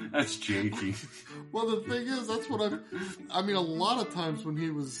 Jakey. That's Jakey. Well, the thing is, that's what I mean, a lot of times when he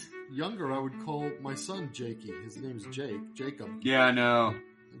was younger, I would call my son Jakey. His name's Jacob. Yeah, I know.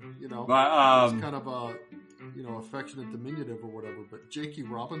 You know, But, it's kind of a, affectionate diminutive or whatever, but Jakey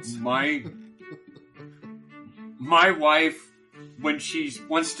Robinson. My wife, when she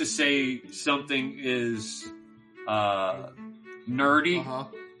wants to say something is nerdy,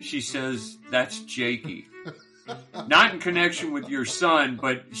 she says, that's Jakey. Not in connection with your son,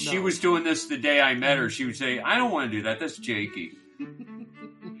 but she was doing this the day I met her. She would say, I don't want to do that. That's Jakey.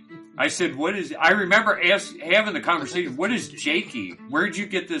 I said, what is... I remember having the conversation, what is Jakey? Where'd you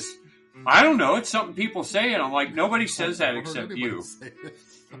get this? I don't know. It's something people say, and I'm like, nobody says that except you.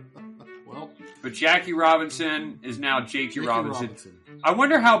 Well, but Jackie Robinson is now Jakey Robinson. I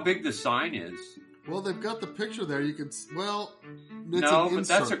wonder how big the sign is. Well, they've got the picture there. You can... Well,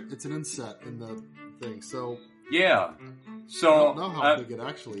 it's an inset in the thing, so... Yeah. So... I don't know how big it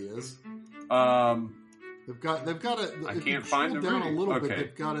actually is. They've got it... I can't find the down a little bit. Okay.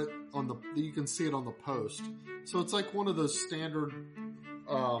 They've got it on the... You can see it on the post. So it's like one of those standard...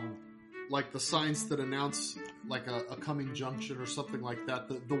 like the signs that announce like a coming junction or something like that.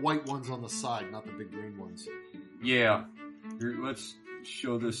 The white ones on the side, not the big green ones. Yeah. Here, let's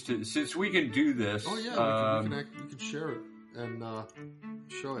show this to... Since we can do this... Oh, yeah. You can share it and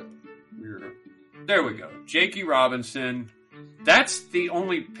show it. There we go. Jakey Robinson. That's the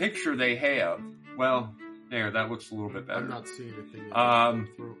only picture they have. Well, there. That looks a little bit better. I'm not seeing anything yet.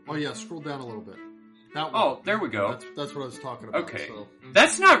 Oh, yeah. Scroll down a little bit. That one. Oh, there we go. That's what I was talking about. Okay. So.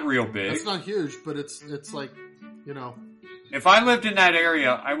 That's not real big. It's not huge, but it's like, If I lived in that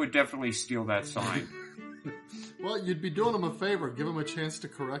area, I would definitely steal that sign. Well, you'd be doing them a favor. Give them a chance to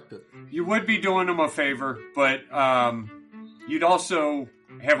correct it. You would be doing them a favor, but you'd also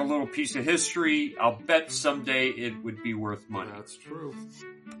have a little piece of history. I'll bet someday it would be worth money. That's true.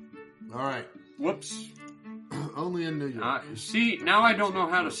 All right. Whoops. Only in New York. See, now I don't know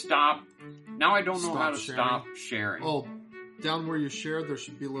how to stop. Now I don't know how to sharing. stop sharing. Oh, down where you shared, there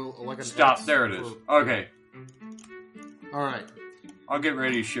should be a little like an stop. X There it is. Okay. All right. I'll get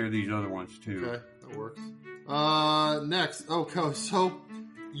ready to share these other ones too. Okay, that works. Next. Okay, so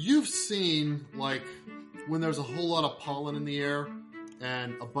you've seen like when there's a whole lot of pollen in the air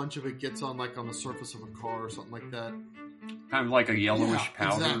and a bunch of it gets on the surface of a car or something like that. Kind of like a yellowish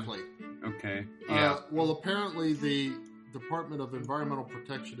powder. Exactly. Okay. Yeah. Well, apparently the Department of Environmental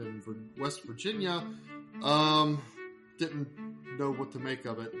Protection in West Virginia didn't know what to make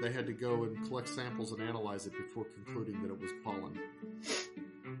of it. They had to go and collect samples and analyze it before concluding that it was pollen.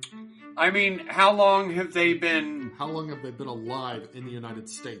 I mean, how long have they been... How long have they been alive in the United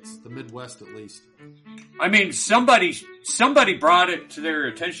States? The Midwest, at least. I mean, somebody brought it to their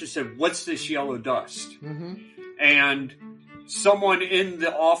attention and said, what's this yellow dust? Mm-hmm. And someone in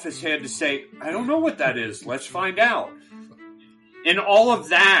the office had to say, I don't know what that is. Let's find out. And all of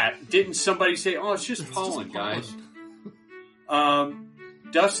that, didn't somebody say, oh, it's just pollen, guys.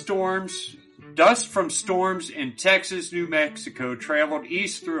 Dust from storms in Texas, New Mexico traveled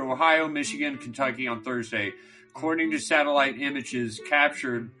east through Ohio, Michigan, Kentucky on Thursday, according to satellite images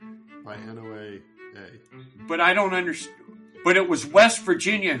captured by NOAA. But I don't understand. But it was West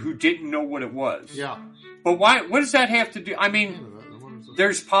Virginia who didn't know what it was. Yeah. But why? What does that have to do? I mean,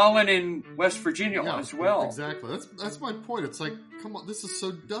 there's pollen in West Virginia as well. Exactly. That's my point. It's like, come on, this is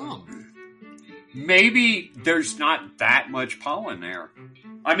so dumb. Maybe there's not that much pollen there.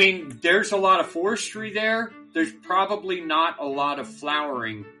 I mean, there's a lot of forestry there. There's probably not a lot of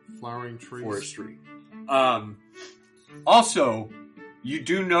flowering trees. Forestry. Also, you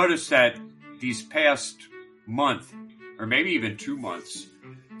do notice that these past month, or maybe even 2 months,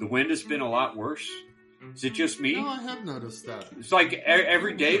 the wind has been a lot worse. Is it just me? No, I have noticed that. It's like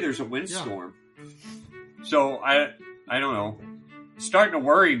every day there's a windstorm. Yeah. So I don't know. It's starting to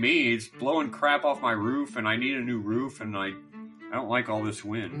worry me. It's blowing crap off my roof, and I need a new roof, and I don't like all this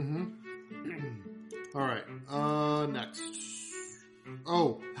wind. Mm-hmm. All right. Next.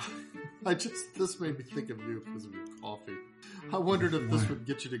 Oh, this made me think of you because of your coffee. I wondered if this would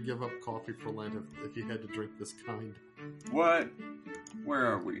get you to give up coffee for Lent if you had to drink this kind. What? Where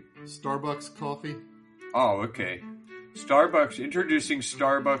are we? Starbucks coffee. Oh, okay. Starbucks, introducing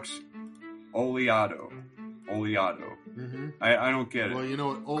Starbucks Oleato. Mm-hmm. I don't get it. Well, you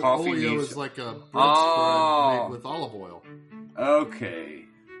know, Coffee Oleo needs- is like a bread spread made with olive oil. Okay.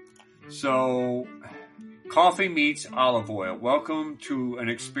 So, coffee meets olive oil. Welcome to an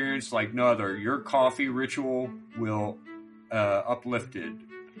experience like no other. Your coffee ritual will uplifted.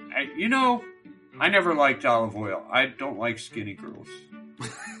 I never liked olive oil. I don't like skinny girls.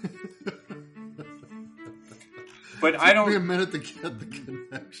 But I Took me a don't. minute to get the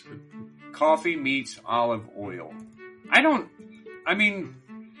connection. Coffee meets olive oil. I mean,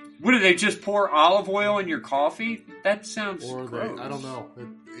 what do they just pour olive oil in your coffee? That sounds gross. I don't know.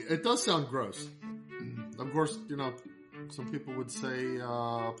 It does sound gross. Of course, some people would say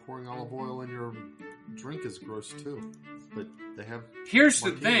pouring olive oil in your drink is gross too. But they have. Here's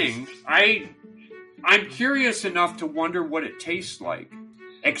the martinis. thing. I'm curious enough to wonder what it tastes like.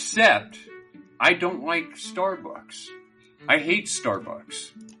 Except, I don't like Starbucks. I hate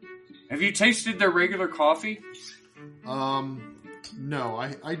Starbucks. Have you tasted their regular coffee? No,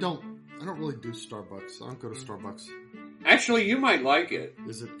 I don't really do Starbucks. I don't go to Starbucks. Actually, you might like it.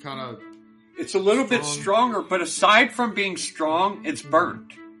 Is it kind of... It's a little bit stronger, but aside from being strong, it's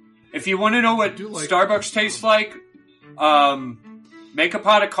burnt. If you want to know what Starbucks tastes like, make a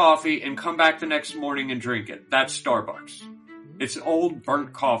pot of coffee and come back the next morning and drink it. That's Starbucks. It's old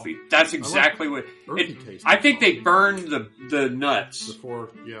burnt coffee. That's exactly what it. I think they burn the nuts before,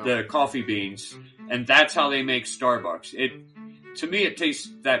 the coffee beans, and that's how they make Starbucks. To me, it tastes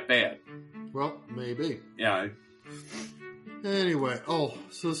that bad. Well, maybe. Yeah. Anyway,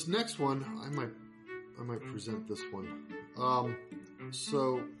 so this next one, I might present this one.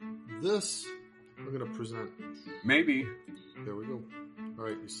 So this I'm going to present. Maybe. There we go. All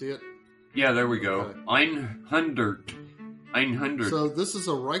right, you see it? Yeah, there we go. Okay. 100. So this is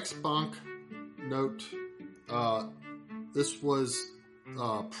a Reichsbank note. This was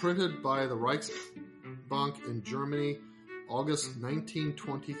printed by the Reichsbank in Germany, August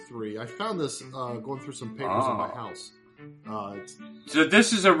 1923. I found this going through some papers in my house. So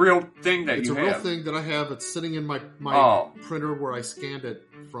this is a real thing that it's you a have? real thing that I have. It's sitting in my printer where I scanned it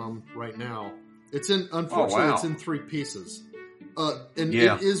from right now. Unfortunately, it's in 3 pieces.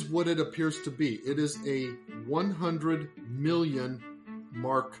 It is what it appears to be. It is a 100 million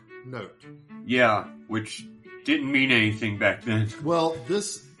mark note. Yeah, which didn't mean anything back then. Well,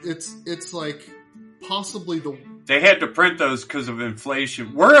 it's like possibly they had to print those because of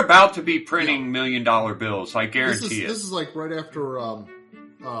inflation. We're about to be printing $1 million bills. I guarantee it. This is like right after World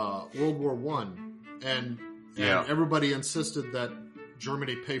War One, and everybody insisted that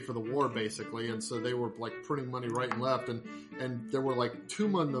Germany pay for the war, basically, and so they were like printing money right and left, and there were like 2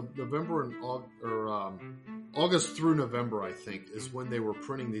 months, November and August through November, I think, is when they were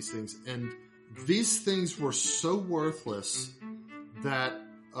printing these things, and these things were so worthless that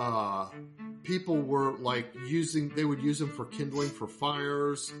people were like they would use them for kindling for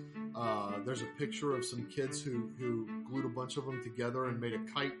fires. There's a picture of some kids who glued a bunch of them together and made a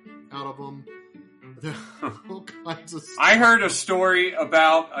kite out of them. All kinds of stuff. I heard a story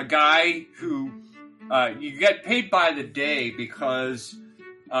about a guy who you get paid by the day because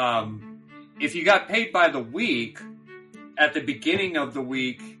if you got paid by the week, at the beginning of the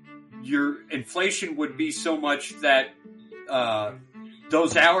week, your inflation would be so much that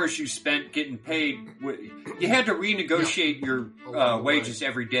those hours you spent getting paid, you had to renegotiate your wages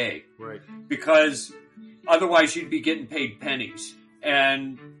every day. Right. Because otherwise you'd be getting paid pennies.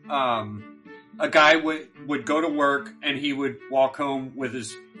 And a guy would go to work and he would walk home with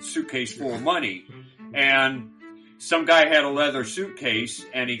his suitcase full of money. And some guy had a leather suitcase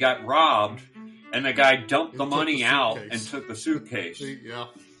and he got robbed, and the guy dumped the money out and took the suitcase. Yeah.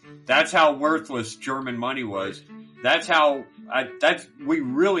 That's how worthless German money was. That's how we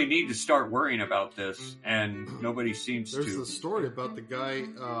really need to start worrying about this, and nobody seems to. There's a story about the guy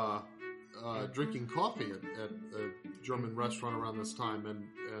drinking coffee at a German restaurant around this time,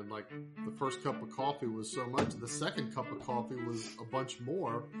 and like the first cup of coffee was so much, the second cup of coffee was a bunch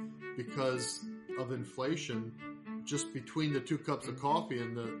more because of inflation. Just between the 2 cups of coffee,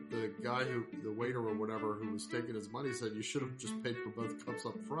 and the guy the waiter or whatever who was taking his money said, you should have just paid for both cups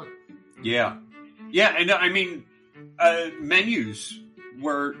up front. Yeah. Yeah, and I mean, menus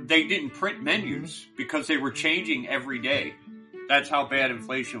they didn't print menus because they were changing every day. That's how bad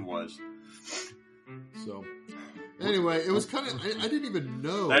inflation was. So, anyway, it was kind of, I didn't even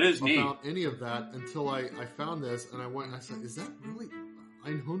know about any of that until I found this, and I said, is that really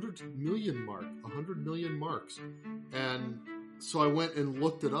 100 million mark, 100 million marks? And so I went and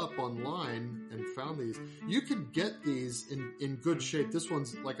looked it up online and found these. You could get these in good shape. This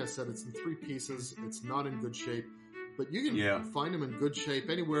one's, like I said, it's in 3 pieces. It's not in good shape, but you can find them in good shape,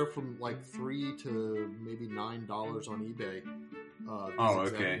 anywhere from like $3 to maybe $9 on eBay.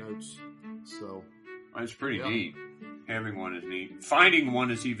 Notes. So that's pretty neat. Having one is neat. Finding one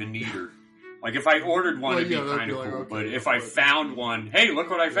is even neater. Like if I ordered one, it'd be kind of cool. Okay, but if I found one, hey,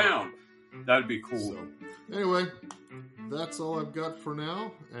 look what I found. That'd be cool. So, anyway, that's all I've got for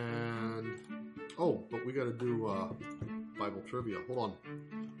now. And but we got to do Bible trivia. Hold on.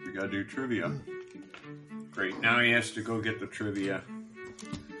 We got to do trivia. Great. Now he has to go get the trivia.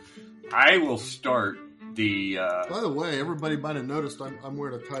 I will start the... By the way, everybody might have noticed I'm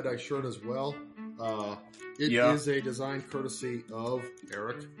wearing a tie-dye shirt as well. It is a design courtesy of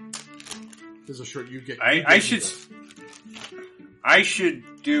Eric. This is a shirt you get. I should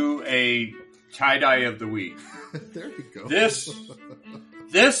do a tie-dye of the week. There you go. This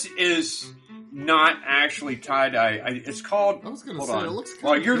is not actually tie-dye. It's called... I was going to say, it looks kind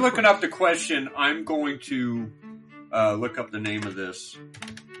While of you're different. looking up the question, I'm going to look up the name of this.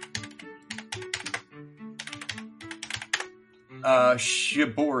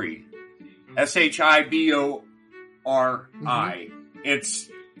 Shibori. Shibori. It's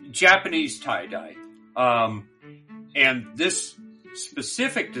Japanese tie-dye. And this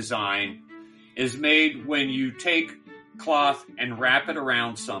specific design is made when you take cloth and wrap it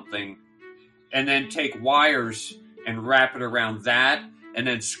around something, and then take wires and wrap it around that, and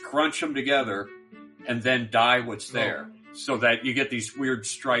then scrunch them together, and then dye what's there, so that you get these weird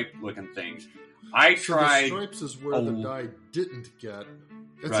stripe-looking things. I tried... So the stripes is where the dye didn't get.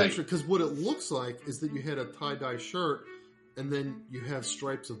 Essentially, because what it looks like is that you had a tie-dye shirt, and then you have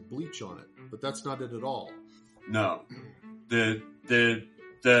stripes of bleach on it. But that's not it at all. No. The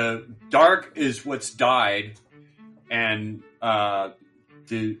dark is what's dyed, and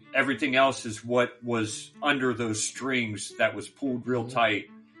everything else is what was under those strings that was pulled real tight.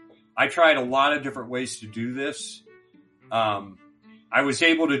 I tried a lot of different ways to do this. I was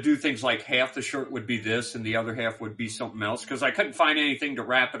able to do things like half the shirt would be this and the other half would be something else because I couldn't find anything to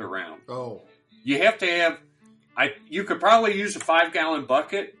wrap it around. Oh. You have to have... you could probably use a 5-gallon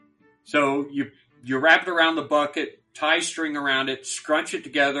bucket. So you wrap it around the bucket, tie string around it, scrunch it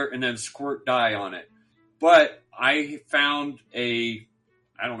together, and then squirt dye on it. But I found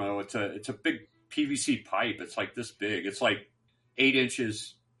it's a big PVC pipe. It's like this big. It's like 8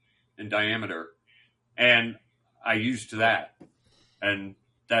 inches in diameter. And I used that. And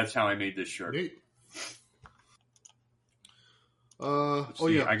that's how I made this shirt. Neat.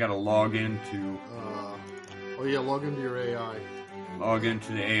 I got to log into... log into your AI. Log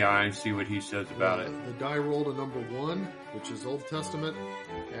into the AI and see what he says about it. The die rolled a number 1, which is Old Testament.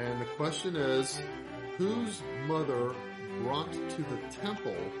 And the question is, whose mother brought to the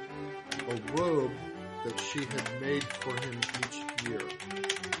temple a robe that she had made for him each year?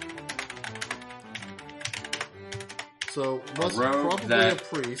 So, was probably a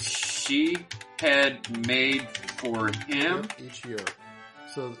priest. She had made for him each year.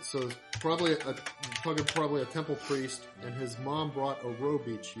 So probably a temple priest, and his mom brought a robe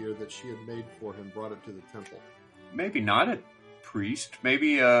each year that she had made for him, brought it to the temple. Maybe not a priest.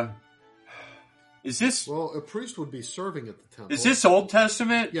 Maybe is this... Well, a priest would be serving at the temple. Is this Old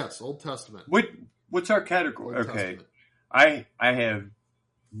Testament? Yes, Old Testament. What's our category? Old okay. Testament. I have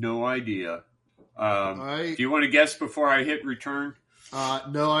no idea. Do you want to guess before I hit return?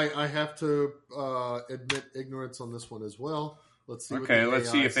 No, I have to admit ignorance on this one as well. Let's see. Okay, let's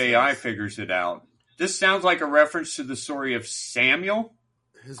see if AI figures it out. This sounds like a reference to the story of Samuel,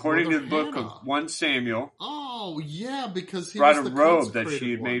 according to the book of 1 Samuel. Oh, yeah, because he brought was a the robe that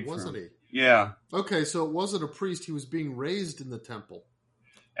she had made wasn't for him. he? Yeah. Okay, so it wasn't a priest. He was being raised in the temple.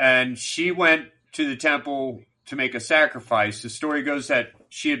 And she went to the temple to make a sacrifice. The story goes that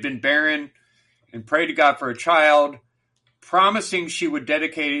she had been barren and prayed to God for a child, promising she would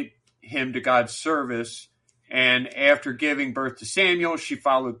dedicate him to God's service. And after giving birth to Samuel, she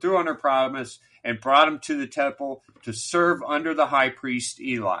followed through on her promise and brought him to the temple to serve under the high priest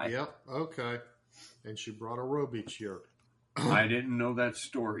Eli. Yep, okay. And she brought a robe each year. I didn't know that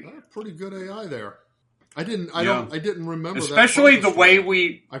story. Pretty good AI there. I didn't remember especially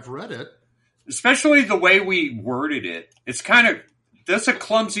that. I've read it. Especially the way we worded it. It's that's a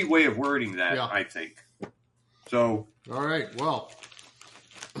clumsy way of wording that, I think. So. All right, well.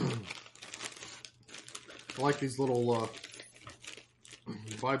 I like these little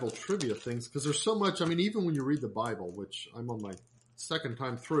Bible trivia things because there's so much. I mean, even when you read the Bible, which I'm on my second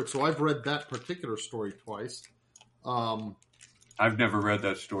time through it, so I've read that particular story twice. I've never read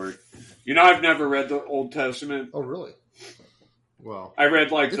that story. I've never read the Old Testament. Oh, really? Well, I read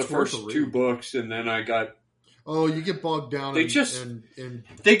the first 2 books, and then I got Oh, you get bogged down. They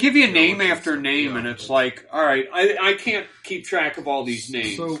they give you name after name, and it's like, all right, I can't keep track of all these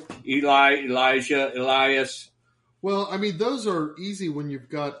names. So, Eli, Elijah, Elias. Well, I mean, those are easy when you've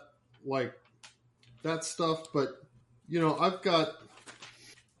got like that stuff, but I've got.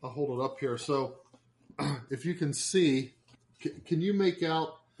 I'll hold it up here. So, if you can see, can you make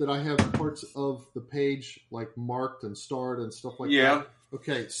out that I have parts of the page like marked and starred and stuff like that?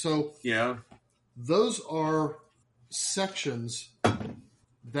 Okay, so those are sections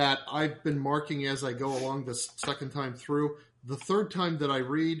that I've been marking as I go along this second time through. The third time that I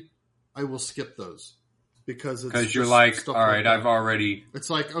read, I will skip those because you're like, all right, I've already. It's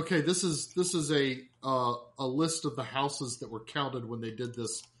like, okay, this is a list of the houses that were counted when they did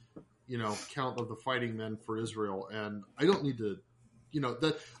this, count of the fighting men for Israel, and I don't need to.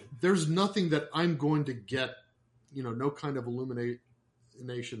 That there's nothing that I'm going to get, no kind of illumination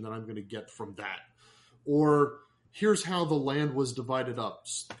that I'm going to get from that. Or here's how the land was divided up.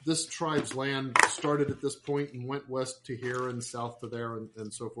 This tribe's land started at this point and went west to here and south to there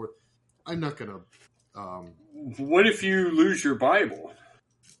and so forth. I'm not going to. What if you lose your Bible?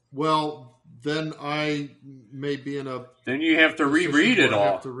 Well, then I may be in a. Then you have to reread it all.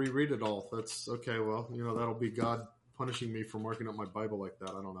 I have to reread it all. That's okay. Well, that'll be God punishing me for marking up my Bible like that.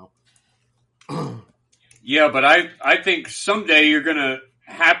 I don't know. Yeah, but I think someday you're going to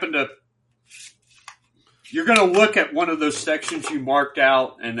you're going to look at one of those sections you marked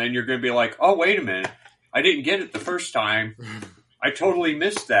out, and then you're going to be like, oh, wait a minute. I didn't get it the first time. I totally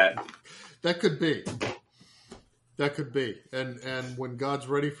missed that. That could be. That could be. And when God's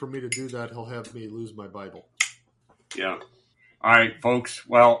ready for me to do that, he'll have me lose my Bible. Yeah. All right, folks.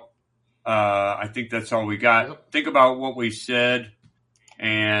 Well, I think that's all we got. Yep. Think about what we said,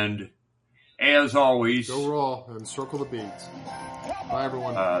 and as always, go raw and circle the beads. Bye,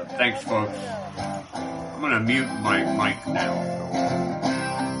 everyone. Thanks, folks. I'm going to mute my mic now.